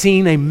had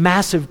seen a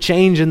massive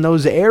change in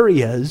those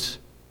areas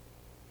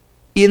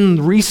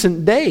in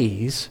recent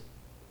days.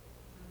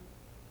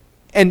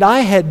 And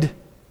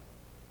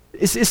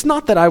it's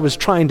not that I was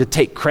trying to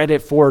take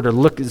credit for it or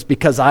look, it's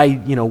because I,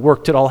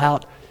 worked it all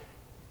out.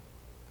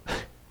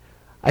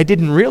 I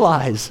didn't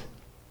realize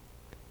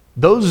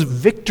those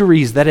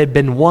victories that had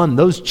been won,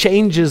 those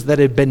changes that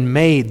had been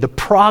made, the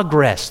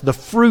progress, the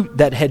fruit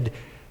that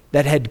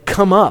had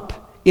come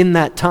up in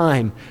that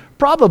time,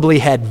 probably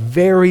had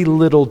very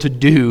little to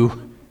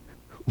do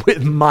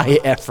with my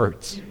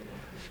efforts.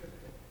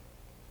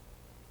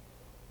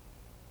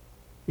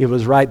 It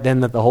was right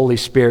then that the Holy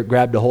Spirit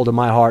grabbed a hold of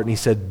my heart and he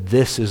said,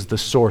 this is the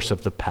source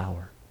of the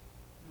power.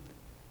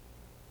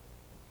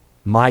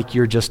 Mike,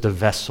 you're just a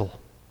vessel.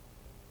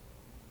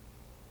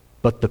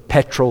 But the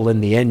petrol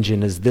in the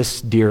engine is this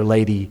dear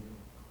lady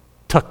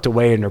tucked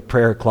away in her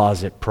prayer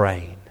closet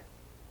praying.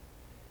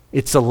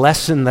 It's a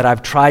lesson that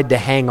I've tried to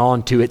hang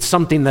on to. It's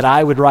something that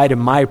I would write in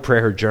my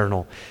prayer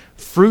journal.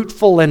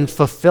 Fruitful and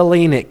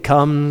fulfilling, it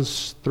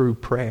comes through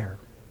prayer.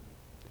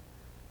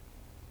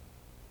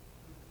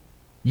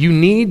 You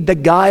need the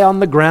guy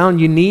on the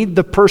ground. You need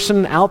the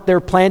person out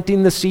there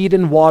planting the seed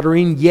and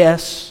watering,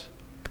 yes.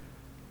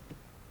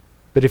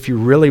 But if you're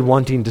really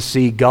wanting to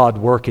see God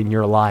work in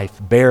your life,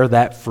 bear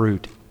that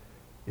fruit,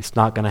 it's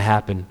not going to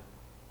happen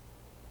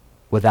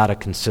without a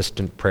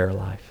consistent prayer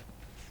life.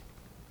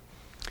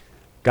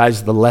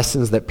 Guys, the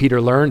lessons that Peter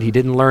learned, he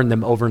didn't learn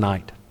them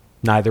overnight.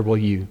 Neither will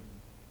you.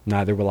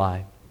 Neither will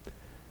I.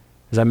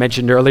 As I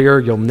mentioned earlier,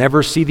 you'll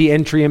never see the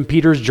entry in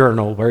Peter's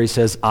journal where he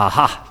says,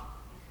 aha,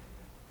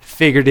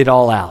 figured it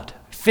all out.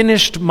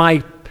 Finished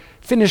my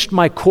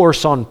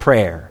course on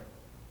prayer.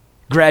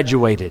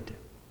 Graduated.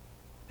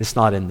 It's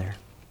not in there.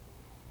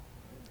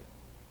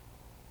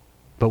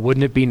 But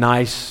wouldn't it be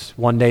nice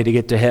one day to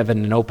get to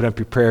heaven and open up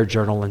your prayer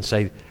journal and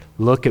say,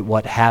 look at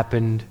what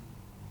happened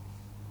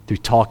through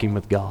talking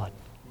with God.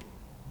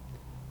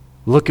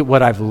 Look at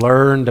what I've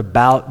learned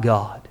about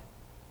God,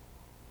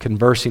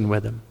 conversing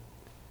with Him,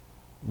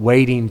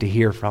 waiting to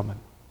hear from Him.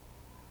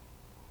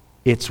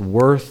 It's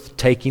worth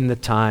taking the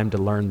time to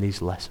learn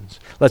these lessons.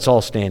 Let's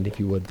all stand, if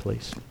you would,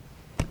 please.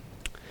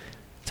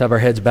 Let's have our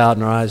heads bowed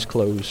and our eyes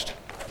closed.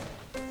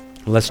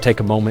 Let's take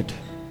a moment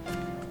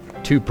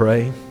to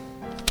pray.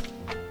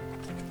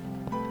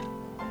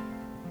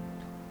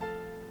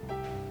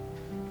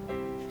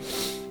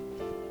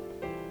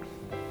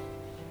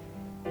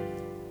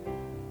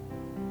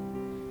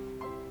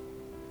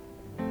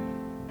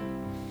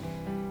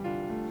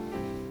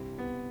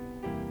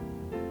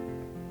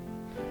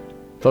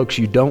 Folks,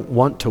 you don't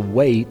want to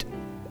wait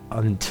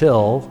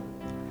until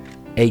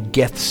a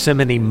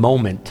Gethsemane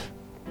moment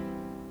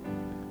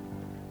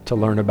to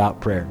learn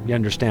about prayer. You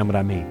understand what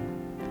I mean?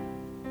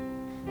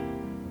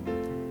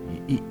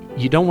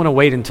 You don't want to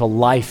wait until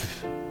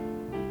life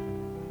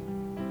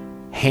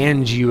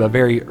hands you a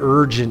very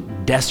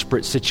urgent,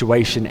 desperate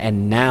situation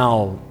and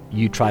now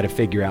you try to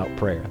figure out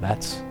prayer.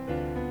 That's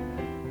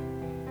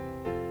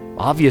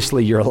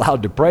obviously you're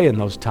allowed to pray in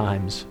those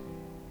times.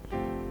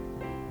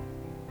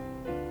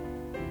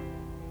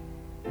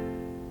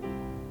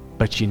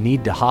 But you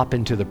need to hop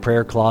into the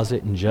prayer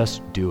closet and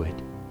just do it.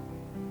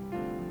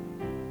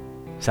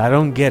 So I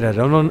don't get it.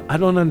 I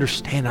don't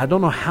understand. I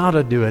don't know how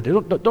to do it. I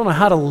don't know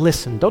how to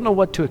listen. Don't know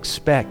what to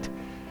expect.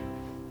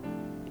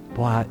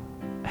 Boy, I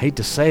hate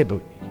to say it,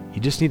 but you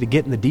just need to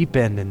get in the deep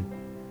end and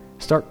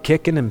start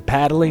kicking and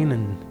paddling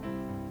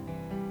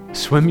and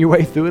swim your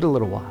way through it a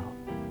little while.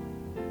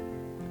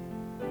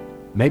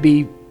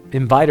 Maybe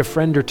invite a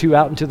friend or two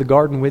out into the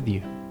garden with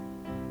you.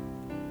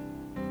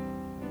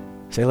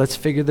 Say, let's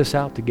figure this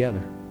out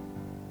together.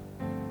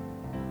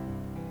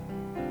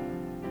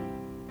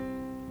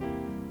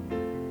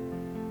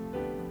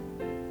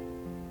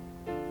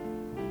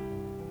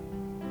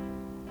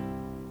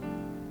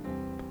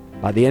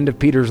 By the end of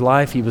Peter's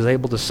life, he was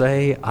able to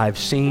say, I've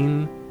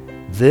seen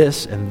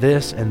this and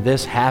this and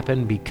this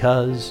happen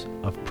because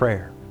of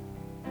prayer.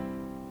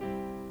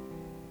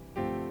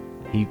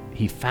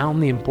 He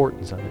found the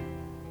importance of it.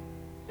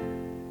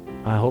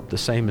 I hope the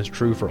same is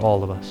true for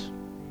all of us.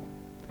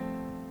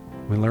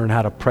 We learn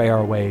how to pray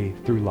our way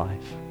through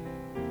life.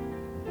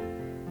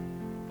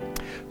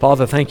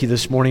 Father, thank you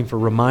this morning for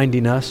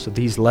reminding us of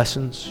these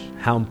lessons,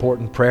 how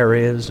important prayer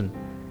is, and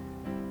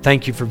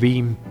thank you for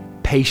being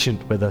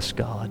patient with us,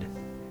 God.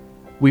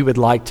 We would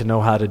like to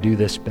know how to do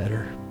this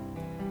better.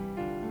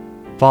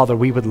 Father,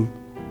 we would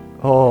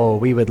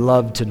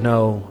love to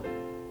know.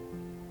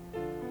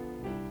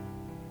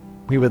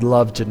 We would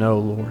love to know,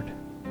 Lord.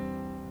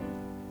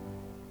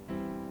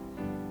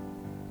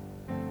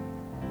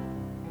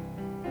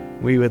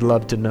 We would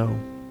love to know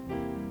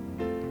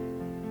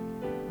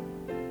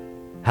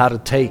how to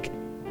take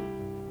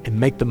and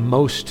make the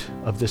most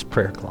of this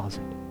prayer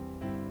closet.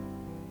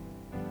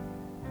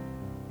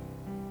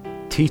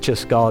 Teach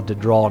us, God, to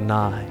draw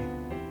nigh.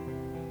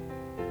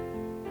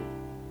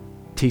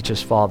 Teach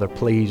us, Father,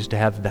 please, to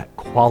have that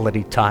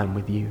quality time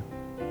with you.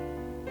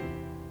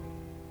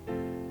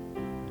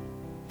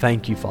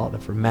 Thank you, Father,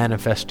 for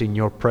manifesting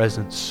your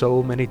presence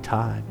so many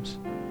times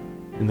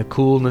in the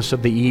coolness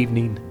of the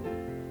evening.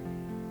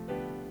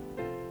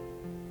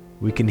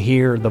 We can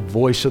hear the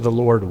voice of the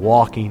Lord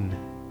walking.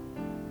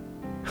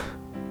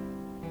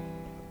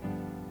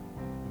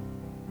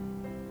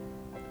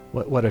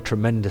 What a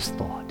tremendous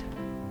thought.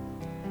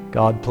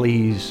 God,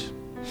 please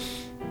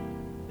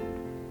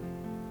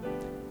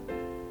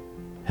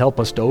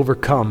help us to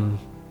overcome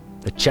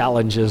the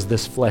challenges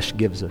this flesh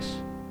gives us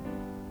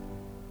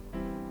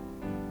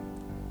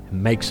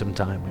and make some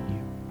time with you.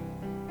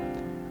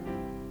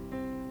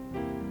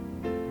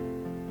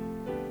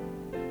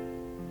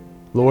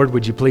 Lord,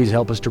 would you please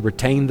help us to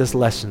retain this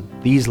lesson,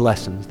 these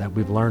lessons that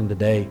we've learned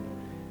today.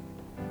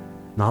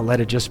 Not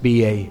let it just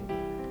be a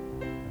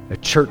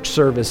church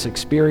service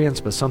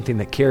experience, but something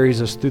that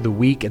carries us through the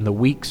week and the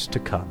weeks to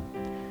come.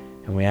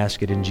 And we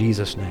ask it in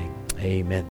Jesus' name. Amen.